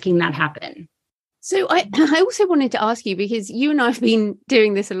to making that happen? So I also wanted to ask you, because you and I have been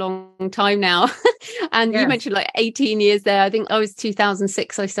doing this a long time now, and you mentioned like 18 years there. I think I was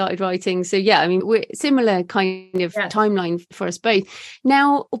 2006 I started writing. So yeah, I mean, we're similar kind of timeline for us both.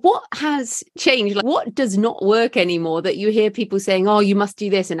 Now, what has changed? Like, what does not work anymore that you hear people saying, oh, you must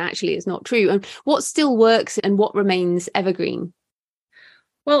do this, and actually it's not true? And what still works and what remains evergreen?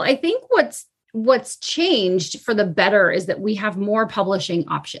 Well, I think what's changed for the better is that we have more publishing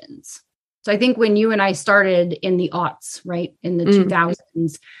options. So I think when you and I started in the aughts, right, in the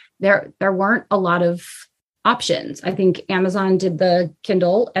 2000s, there weren't a lot of options. I think Amazon did the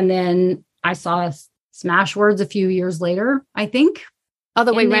Kindle, and then I saw Smashwords a few years later, I think.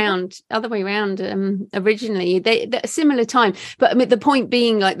 Other way around. Originally, they a similar time. But I mean, the point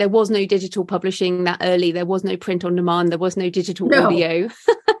being, like, there was no digital publishing that early. There was no print on demand. There was no digital audio.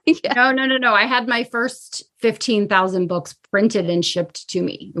 No. I had my first 15,000 books printed and shipped to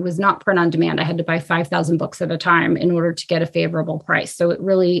me. It was not print on demand. I had to buy 5,000 books at a time in order to get a favorable price. So it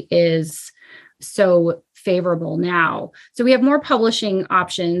really is so favorable now. So we have more publishing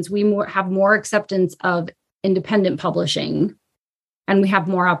options. We have more acceptance of independent publishing. And we have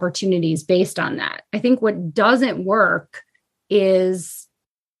more opportunities based on that. I think what doesn't work is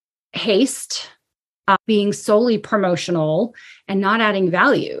haste, being solely promotional and not adding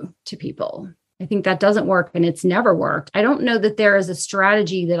value to people. I think that doesn't work, and it's never worked. I don't know that there is a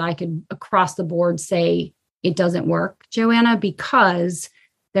strategy that I could across the board say it doesn't work, Joanna, because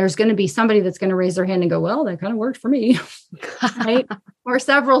there's going to be somebody that's going to raise their hand and go, well, that kind of worked for me, right? Or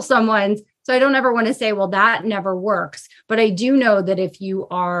someone's. So I don't ever want to say, well, that never works. But I do know that if you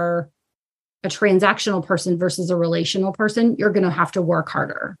are a transactional person versus a relational person, you're going to have to work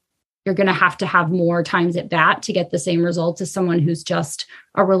harder. You're going to have more times at bat to get the same results as someone who's just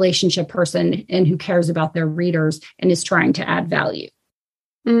a relationship person and who cares about their readers and is trying to add value.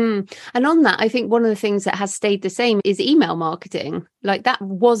 And on that, I think one of the things that has stayed the same is email marketing. Like, that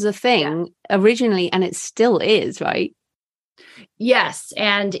was a thing originally, and it still is, right? Yes.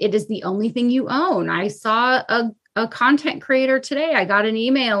 And it is the only thing you own. I saw a content creator today. I got an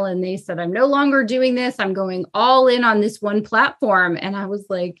email and they said, I'm no longer doing this. I'm going all in on this one platform. And I was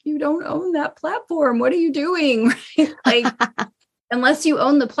like, you don't own that platform. What are you doing? Like, unless you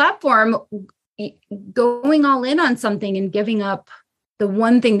own the platform, going all in on something and giving up the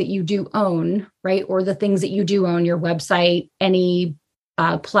one thing that you do own, right? Or the things that you do own, your website, any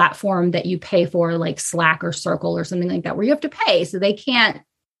platform that you pay for, like Slack or Circle or something like that, where you have to pay. So they can't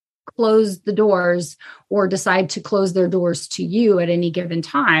close the doors or decide to close their doors to you at any given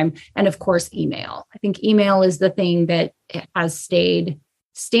time. And of course, email. I think email is the thing that has stayed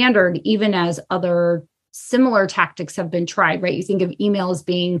standard, even as other similar tactics have been tried, right? You think of email as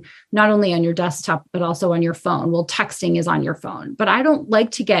being not only on your desktop, but also on your phone. Well, texting is on your phone, but I don't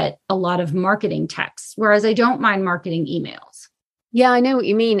like to get a lot of marketing texts, whereas I don't mind marketing emails. Yeah, I know what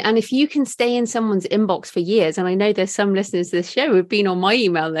you mean. And if you can stay in someone's inbox for years, and I know there's some listeners to this show who've been on my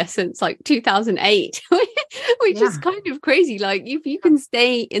email list since like 2008, which is kind of crazy. Like, if you can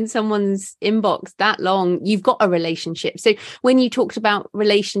stay in someone's inbox that long, you've got a relationship. So when you talked about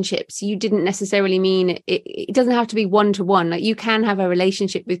relationships, you didn't necessarily mean it doesn't have to be one-to-one. Like, you can have a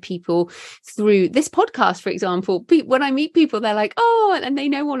relationship with people through this podcast, for example. When I meet people, they're like, oh, and they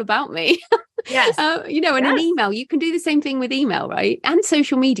know all about me. Yes. And an email, you can do the same thing with email, right? And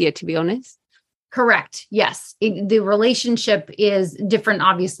social media, to be honest. Correct. Yes. The relationship is different,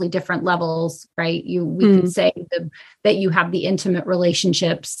 obviously different levels, right? We could say that you have the intimate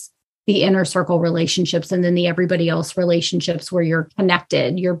relationships, the inner circle relationships, and then the everybody else relationships where you're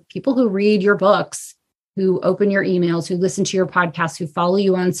connected. You're people who read your books who open your emails, who listen to your podcasts, who follow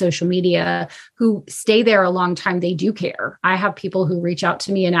you on social media, who stay there a long time, they do care. I have people who reach out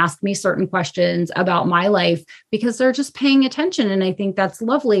to me and ask me certain questions about my life because they're just paying attention. And I think that's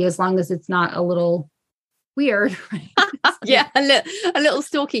lovely as long as it's not a little weird. Right? Yeah, a little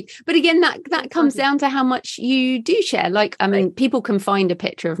stalky. But again, that comes down to how much you do share. Like, I mean, people can find a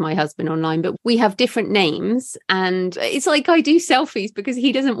picture of my husband online, but we have different names. And it's like I do selfies because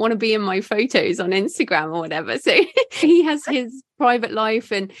he doesn't want to be in my photos on Instagram or whatever. So he has his private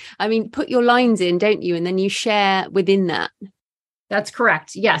life. And I mean, put your lines in, don't you? And then you share within that. That's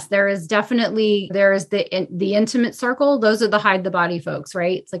correct. Yes, there is the intimate circle. Those are the hide the body folks,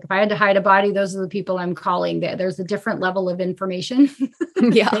 right? It's like if I had to hide a body, those are the people I'm calling. There's a different level of information.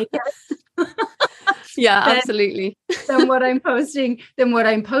 Yeah. Yeah, absolutely. than what I'm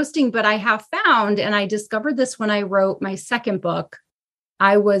posting. But I have found, and I discovered this when I wrote my second book,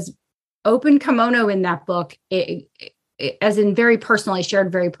 I was open kimono in that book, as in very personal. I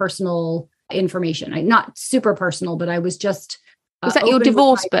shared very personal information. Not super personal, but I was just was that your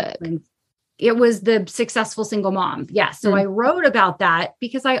divorce book? It was the Successful Single Mom. Yes. So I wrote about that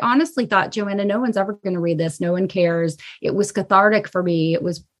because I honestly thought, Joanna, no one's ever going to read this. No one cares. It was cathartic for me. It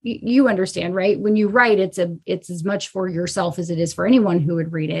was, you understand, right? When you write, it's as much for yourself as it is for anyone who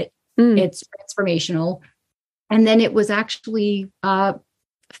would read it. It's transformational. And then it was actually a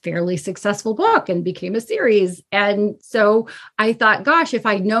fairly successful book and became a series. And so I thought, gosh, if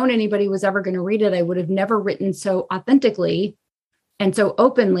I'd known anybody was ever going to read it, I would have never written so authentically and so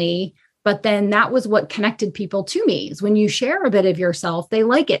openly. But then that was what connected people to me, is when you share a bit of yourself, they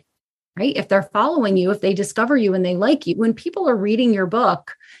like it, right? If they're following you, if they discover you and they like you, when people are reading your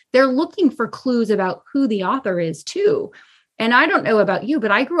book, they're looking for clues about who the author is too. And I don't know about you,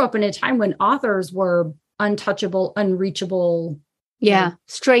 but I grew up in a time when authors were untouchable, unreachable. Yeah.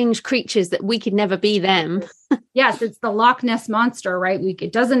 Strange creatures that we could never be them. Yes. It's the Loch Ness monster, right?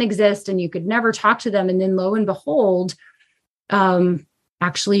 It doesn't exist and you could never talk to them. And then lo and behold,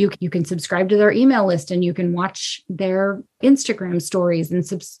 actually, you can subscribe to their email list and you can watch their Instagram stories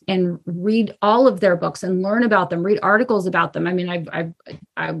and read all of their books and learn about them, read articles about them. I mean,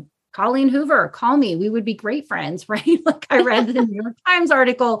 I've Colleen Hoover, call me. We would be great friends, right? Like I read the New York Times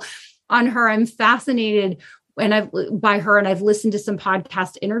article on her. I'm fascinated by her, and I've listened to some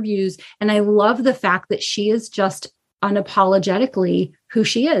podcast interviews, and I love the fact that she is just unapologetically who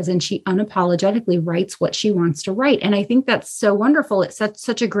she is, and she unapologetically writes what she wants to write. And I think that's so wonderful. It's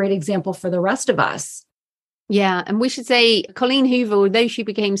such a great example for the rest of us. Yeah. And we should say Colleen Hoover, although she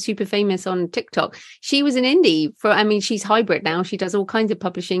became super famous on TikTok, she was an indie she's hybrid now. She does all kinds of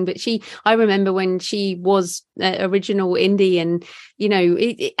publishing, but I remember when she was original indie, and, you know,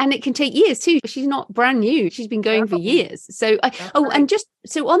 and it can take years too. She's not brand new. She's been going for years. So, and just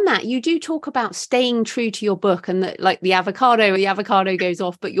so on that, you do talk about staying true to your book, and that, like the avocado goes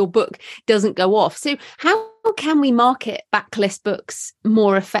off, but your book doesn't go off. So how can we market backlist books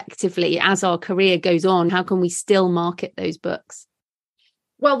more effectively as our career goes on? How can we still market those books?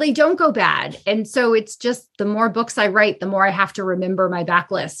 Well, they don't go bad. And so it's just the more books I write, the more I have to remember my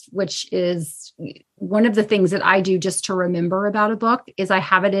backlist, which is one of the things that I do just to remember about a book is I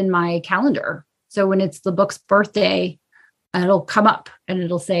have it in my calendar. So when it's the book's birthday, it'll come up and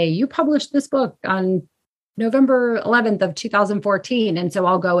it'll say, you published this book on November 11th of 2014. And so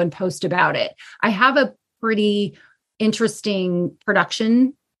I'll go and post about it. I have a pretty interesting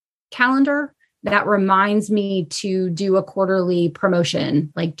production calendar that reminds me to do a quarterly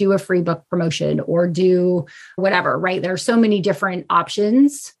promotion, like do a free book promotion or do whatever, right? There are so many different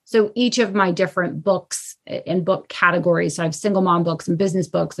options. So each of my different books and book categories, so I have single mom books and business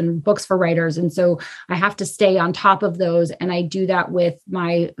books and books for writers. And so I have to stay on top of those. And I do that with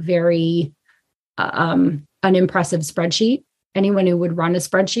my very unimpressive spreadsheet. Anyone who would run a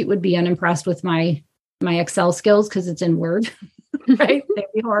spreadsheet would be unimpressed with my Excel skills because it's in Word, right? They'd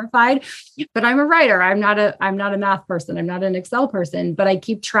be horrified. But I'm a writer. I'm not a math person. I'm not an Excel person, but I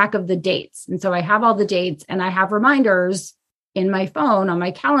keep track of the dates. And so I have all the dates and I have reminders in my phone on my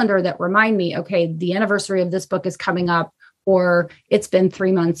calendar that remind me, okay, the anniversary of this book is coming up, or it's been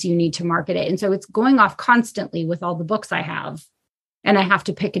 3 months, you need to market it. And so it's going off constantly with all the books I have. And I have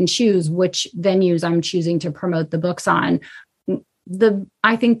to pick and choose which venues I'm choosing to promote the books on.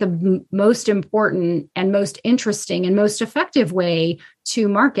 I think the most important and most interesting and most effective way to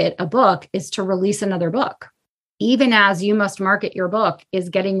market a book is to release another book. Even as You Must Market Your Book is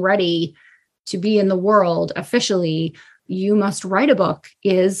getting ready to be in the world officially, You Must Write a Book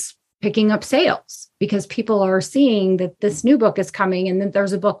is picking up sales because people are seeing that this new book is coming and that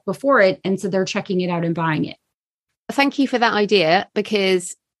there's a book before it. And so they're checking it out and buying it. Thank you for that idea,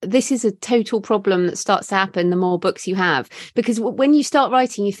 because this is a total problem that starts to happen the more books you have, because when you start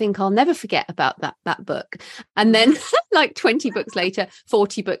writing, you think, I'll never forget about that book. And then like 20 books later,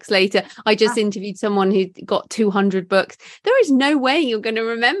 40 books later, I just interviewed someone who got 200 books. There is no way you're going to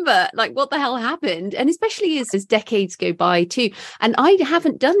remember like what the hell happened. And especially as decades go by too. And I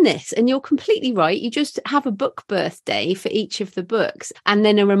haven't done this, and you're completely right. You just have a book birthday for each of the books, and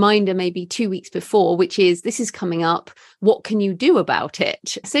then a reminder maybe 2 weeks before, which is, this is coming up. What can you do about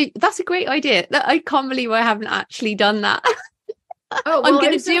it? So that's a great idea. I can't believe I haven't actually done that. Oh, well, I'm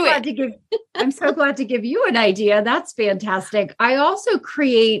going to do it. I'm so glad to give you an idea. That's fantastic. I also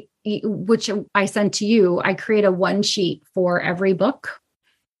create, which I sent to you, I create a one sheet for every book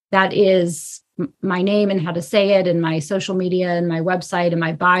that is my name and how to say it, and my social media and my website and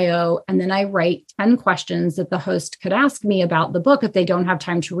my bio. And then I write 10 questions that the host could ask me about the book if they don't have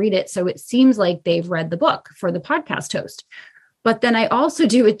time to read it. So it seems like they've read the book for the podcast host. But then I also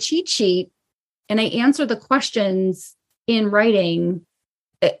do a cheat sheet, and I answer the questions in writing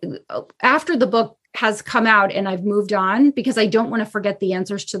after the book has come out and I've moved on, because I don't want to forget the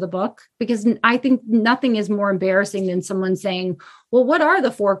answers to the book, because I think nothing is more embarrassing than someone saying, well, what are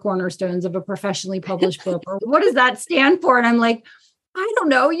the 4 cornerstones of a professionally published book? Or what does that stand for? And I'm like, I don't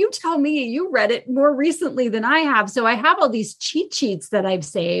know. You tell me. You read it more recently than I have. So I have all these cheat sheets that I've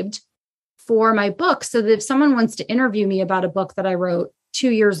saved for my book, so that if someone wants to interview me about a book that I wrote 2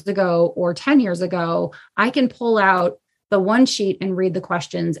 years ago or 10 years ago, I can pull out the one sheet and read the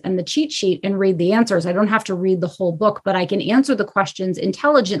questions, and the cheat sheet and read the answers. I don't have to read the whole book, but I can answer the questions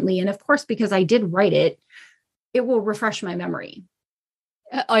intelligently. And of course, because I did write it, it will refresh my memory.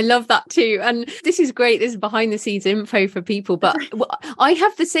 I love that too. And this is great. This is behind the scenes info for people. But I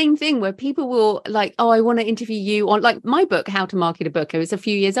have the same thing where people will like, oh, I want to interview you on like my book, How to Market a Book. It was a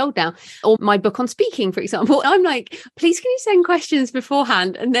few years old now. Or my book on speaking, for example. I'm like, please, can you send questions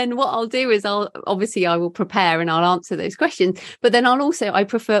beforehand? And then what I'll do is I will prepare and I'll answer those questions. But then I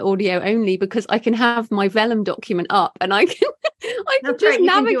prefer audio only, because I can have my vellum document up and I can just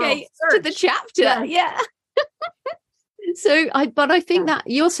navigate to the chapter. Yeah. So I think that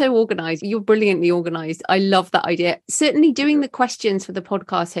you're so organized. You're brilliantly organized. I love that idea. Certainly doing the questions for the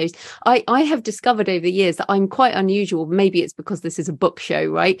podcast host. I have discovered over the years that I'm quite unusual. Maybe it's because this is a book show,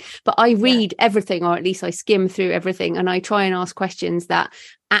 right? But I read everything, or at least I skim through everything, and I try and ask questions that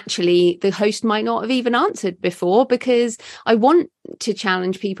actually the host might not have even answered before, because I want to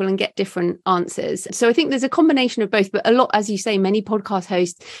challenge people and get different answers. So I think there's a combination of both, but a lot, as you say, many podcast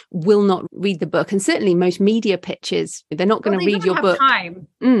hosts will not read the book, and certainly most media pitches, they're not going to read your book.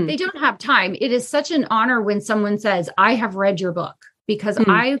 They don't have time. It is such an honor when someone says, I have read your book, because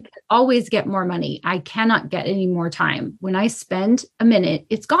I always get more money. I cannot get any more time. When I spend a minute,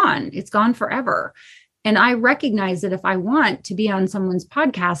 it's gone. It's gone forever. And I recognize that if I want to be on someone's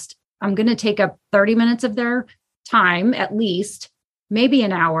podcast, I'm going to take up 30 minutes of their time, at least, maybe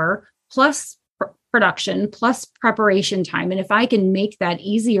an hour, plus production, plus preparation time. And if I can make that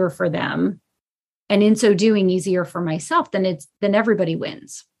easier for them, and in so doing easier for myself, then everybody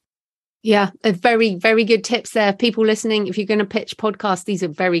wins. Yeah, very, very good tips there. People listening, if you're going to pitch podcasts, these are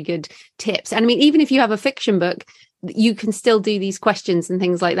very good tips. And I mean, even if you have a fiction book, you can still do these questions and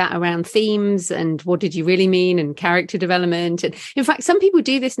things like that around themes and what did you really mean and character development. And in fact, some people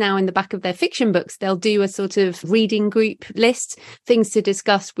do this now in the back of their fiction books. They'll do a sort of reading group list, things to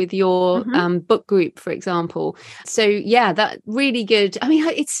discuss with your book group, for example. So yeah, that really good. I mean,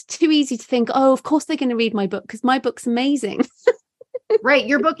 it's too easy to think, oh, of course they're going to read my book because my book's amazing. Right.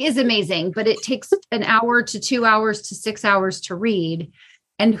 Your book is amazing, but it takes an hour to 2 hours to 6 hours to read.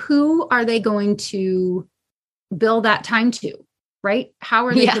 And who are they going to bill that time to? Right. How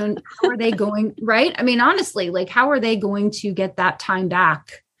are they going? Right. I mean, honestly, like, how are they going to get that time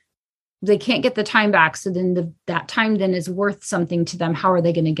back? They can't get the time back. So then that time then is worth something to them. How are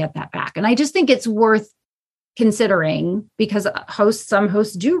they going to get that back? And I just think it's worth considering, because some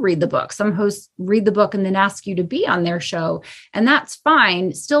hosts do read the book. Some hosts read the book and then ask you to be on their show. And that's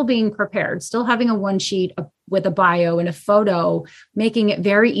fine. Still being prepared, still having a one sheet with a bio and a photo, making it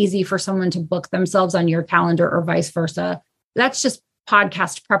very easy for someone to book themselves on your calendar or vice versa. That's just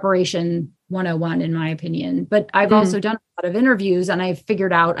podcast preparation 101, in my opinion. But I've also done a lot of interviews, and I've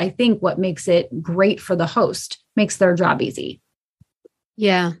figured out, I think, what makes it great for the host, makes their job easy.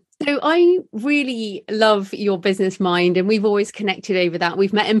 Yeah. So I really love your business mind, and we've always connected over that.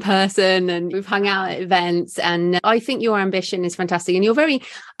 We've met in person and we've hung out at events, and I think your ambition is fantastic, and you're very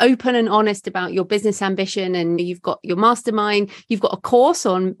open and honest about your business ambition. And you've got your mastermind, you've got a course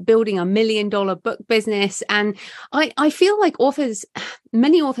on building $1 million book business. And I feel like authors,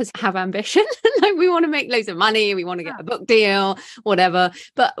 many authors have ambition. Like we want to make loads of money, we want to get a book deal, whatever.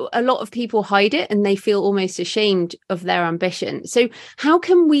 But a lot of people hide it and they feel almost ashamed of their ambition. So how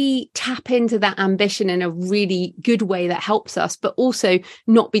can we tap into that ambition in a really good way that helps us, but also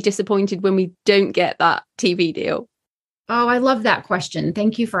not be disappointed when we don't get that TV deal? Oh, I love that question.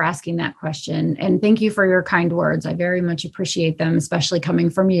 Thank you for asking that question. And thank you for your kind words. I very much appreciate them, especially coming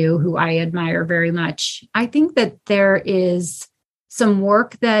from you, who I admire very much. I think that there is some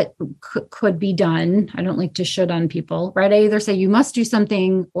work that could be done. I don't like to should on people, right? I either say you must do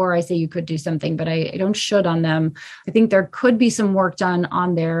something or I say you could do something, but I don't should on them. I think there could be some work done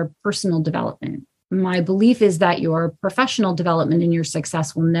on their personal development. My belief is that your professional development and your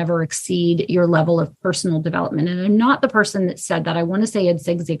success will never exceed your level of personal development. And I'm not the person that said that. I want to say it's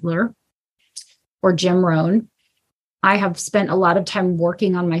Zig Ziglar or Jim Rohn. I have spent a lot of time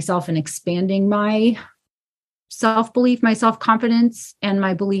working on myself and expanding my self-belief, my self-confidence, and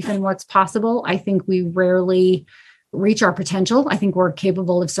my belief in what's possible. I think we rarely reach our potential. I think we're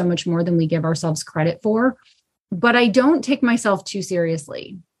capable of so much more than we give ourselves credit for. But I don't take myself too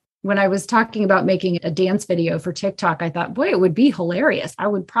seriously. When I was talking about making a dance video for TikTok, I thought, boy, it would be hilarious. I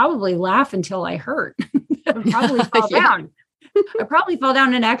would probably laugh until I hurt. I would probably fall down. I probably fall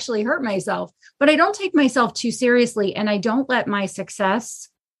down and actually hurt myself. But I don't take myself too seriously. And I don't let my success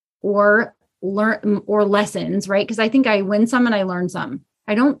or lessons, right? Because I think I win some and I learn some.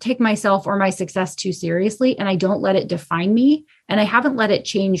 I don't take myself or my success too seriously, and I don't let it define me. And I haven't let it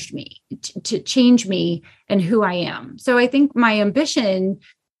change me to change me and who I am. So I think my ambition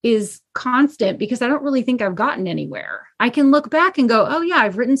is constant because I don't really think I've gotten anywhere. I can look back and go, oh yeah,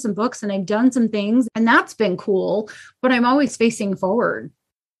 I've written some books and I've done some things and that's been cool, but I'm always facing forward,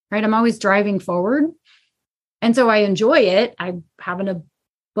 right? I'm always driving forward. And so I enjoy it. I'm having a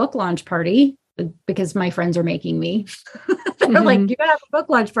book launch party because my friends are making me. They're like, you gotta have a book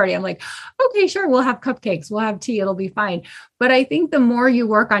launch party. I'm like, okay, sure. We'll have cupcakes. We'll have tea. It'll be fine. But I think the more you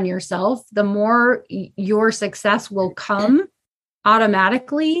work on yourself, the more your success will come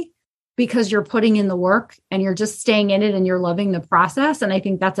automatically because you're putting in the work and you're just staying in it and you're loving the process. And I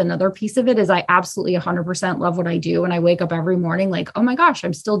think that's another piece of it is I absolutely 100% love what I do. And I wake up every morning like, oh my gosh,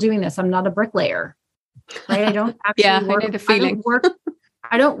 I'm still doing this. I'm not a bricklayer, right? I don't actually work. I know the feeling.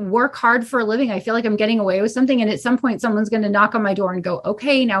 I don't work hard for a living. I feel like I'm getting away with something. And at some point, someone's going to knock on my door and go,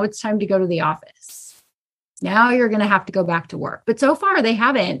 okay, now it's time to go to the office. Now you're going to have to go back to work. But so far they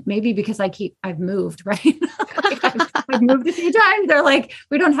haven't, maybe because I've moved, right? I've moved a few times. They're like,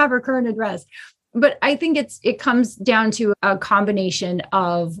 we don't have her current address. But I think it comes down to a combination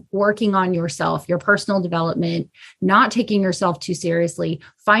of working on yourself, your personal development, not taking yourself too seriously,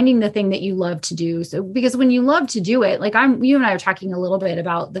 finding the thing that you love to do. So, because when you love to do it, like you and I are talking a little bit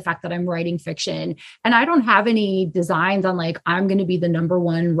about the fact that I'm writing fiction and I don't have any designs on like, I'm going to be the number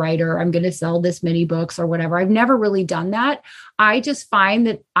one writer. I'm going to sell this many books or whatever. I've never really done that. I just find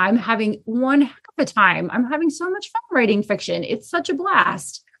that I'm having one heck of a time. I'm having so much fun writing fiction. It's such a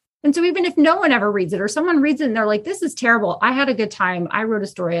blast. And so even if no one ever reads it or someone reads it and they're like, this is terrible, I had a good time, I wrote a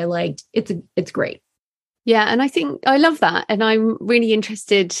story I liked, it's great. Yeah. And I think I love that. And I'm really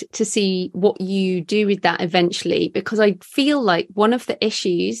interested to see what you do with that eventually, because I feel like one of the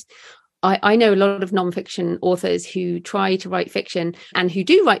issues, I know a lot of nonfiction authors who try to write fiction and who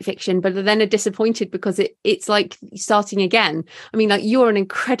do write fiction, but then are disappointed because it's like starting again. I mean, like you're an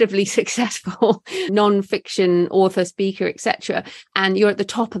incredibly successful nonfiction author, speaker, etc., and you're at the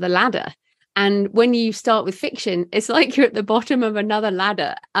top of the ladder. And when you start with fiction, it's like you're at the bottom of another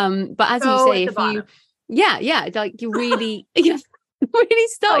ladder. But as you say, if you, like you really, really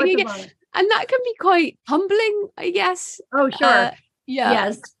starting again, and that can be quite humbling, I guess. Oh, sure.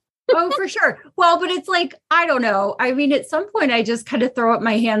 Yes. Oh, for sure. Well, but it's like, I don't know. I mean, at some point I just kind of throw up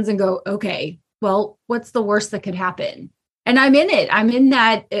my hands and go, okay, well, what's the worst that could happen? And I'm in it. I'm in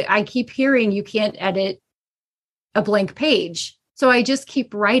that. I keep hearing you can't edit a blank page. So I just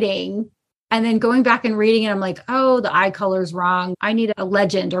keep writing and then going back and reading it. I'm like, oh, the eye color's wrong. I need a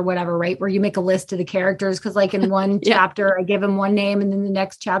legend or whatever, right? Where you make a list of the characters. Cause like in one chapter, I give him one name. And then the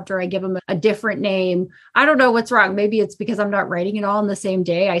next chapter, I give him a different name. I don't know what's wrong. Maybe it's because I'm not writing it all in the same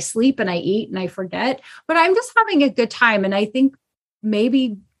day. I sleep and I eat and I forget, but I'm just having a good time. And I think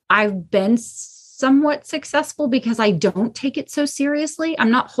maybe I've been somewhat successful because I don't take it so seriously.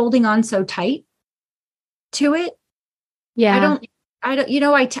 I'm not holding on so tight to it. Yeah. I don't,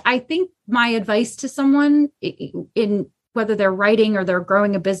 I think my advice to someone in whether they're writing or they're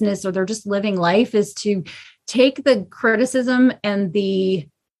growing a business or they're just living life is to take the criticism and the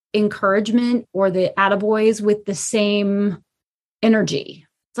encouragement or the attaboys with the same energy.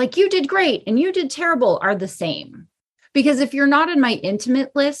 It's like, you did great and you did terrible are the same. Because if you're not in my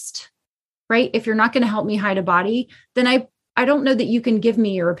intimate list, right? If you're not going to help me hide a body, then I don't know that you can give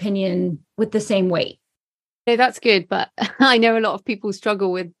me your opinion with the same weight. No, that's good. But I know a lot of people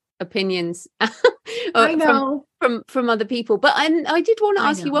struggle with opinions I know. from other people. But I did want to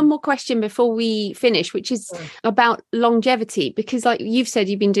ask you one more question before we finish, which is about longevity, because like you've said,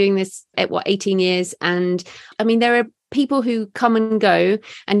 you've been doing this at 18 years. And I mean, there are people who come and go,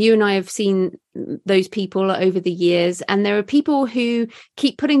 and you and I have seen those people over the years. And there are people who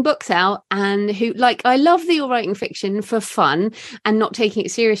keep putting books out and who, like, I love that you're writing fiction for fun and not taking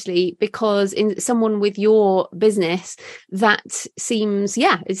it seriously, because in someone with your business, that seems,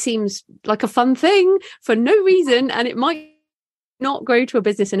 it seems like a fun thing for no reason. And it might not grow to a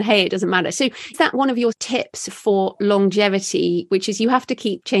business, and hey, it doesn't matter. So is that one of your tips for longevity, which is you have to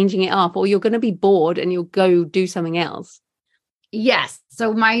keep changing it up or you're going to be bored and you'll go do something else? Yes.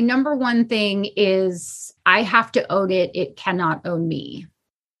 So my number one thing is I have to own it. It cannot own me.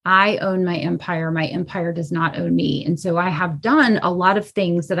 I own my empire. My empire does not own me. And so I have done a lot of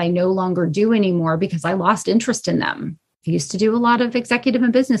things that I no longer do anymore because I lost interest in them. I used to do a lot of executive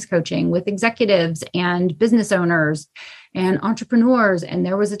and business coaching with executives and business owners and entrepreneurs. And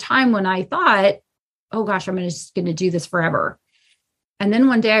there was a time when I thought, oh gosh, I'm just going to do this forever. And then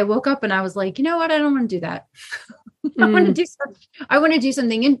one day I woke up and I was like, you know what? I don't want to do that. I want to do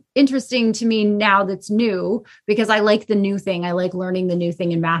something interesting to me now that's new, because I like the new thing. I like learning the new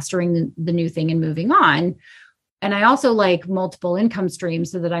thing and mastering the new thing and moving on. And I also like multiple income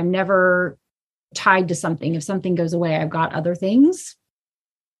streams so that I'm never tied to something. If something goes away, I've got other things.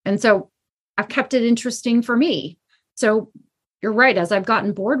 And so I've kept it interesting for me. So you're right. As I've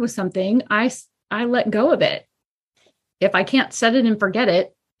gotten bored with something, I let go of it. If I can't set it and forget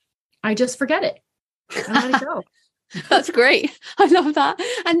it, I just forget it. I let it go. That's great. I love that.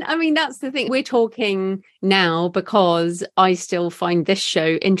 And I mean, that's the thing. We're talking now because I still find this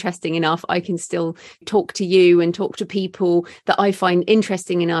show interesting enough. I can still talk to you and talk to people that I find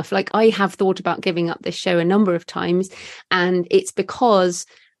interesting enough. Like, I have thought about giving up this show a number of times, and it's because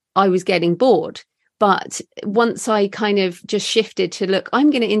I was getting bored. But once I kind of just shifted to, look,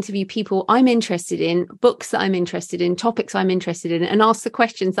 I'm going to interview people I'm interested in, books that I'm interested in, topics I'm interested in, and ask the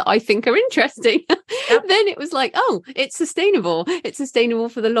questions that I think are interesting. Yep. Then it was like, oh, it's sustainable. It's sustainable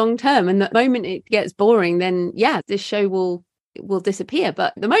for the long term. And the moment it gets boring, then this show will disappear.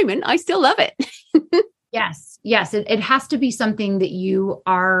 But at the moment, I still love it. Yes. It has to be something that you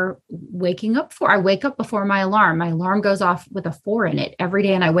are waking up for. I wake up before my alarm. My alarm goes off with a 4 in it every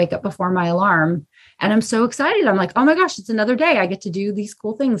day. And I wake up before my alarm and I'm so excited. I'm like, oh my gosh, it's another day. I get to do these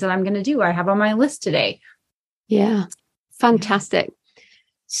cool things that I'm going to do. I have on my list today. Yeah. Fantastic.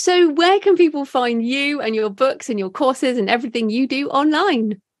 So where can people find you and your books and your courses and everything you do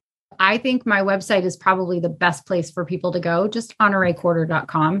online? I think my website is probably the best place for people to go. Just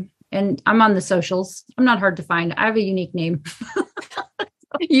honoreecorder.com. And I'm on the socials. I'm not hard to find. I have a unique name.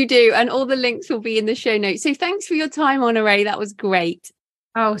 You do. And all the links will be in the show notes. So thanks for your time, Honoree. That was great.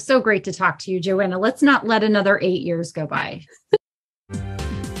 Oh, so great to talk to you, Joanna. Let's not let another 8 years go by.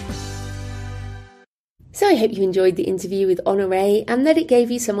 So I hope you enjoyed the interview with Honoree and that it gave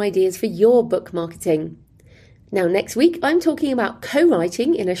you some ideas for your book marketing. Now, next week, I'm talking about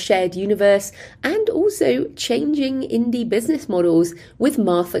co-writing in a shared universe and also changing indie business models with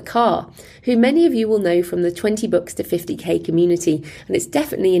Martha Carr, who many of you will know from the 20 books to 50k community, and it's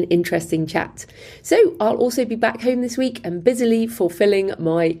definitely an interesting chat. So I'll also be back home this week and busily fulfilling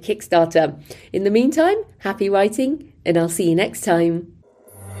my Kickstarter. In the meantime, happy writing, and I'll see you next time.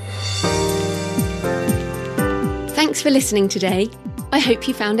 Thanks for listening today. I hope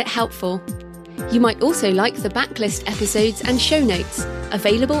you found it helpful. You might also like the backlist episodes and show notes,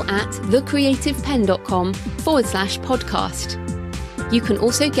 available at thecreativepenn.com/podcast. You can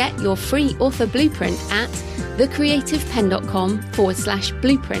also get your free author blueprint at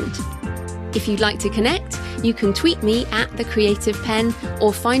thecreativepenn.com/blueprint. If you'd like to connect, you can tweet me at thecreativepenn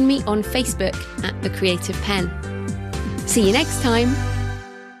or find me on Facebook at thecreativepenn. See you next time.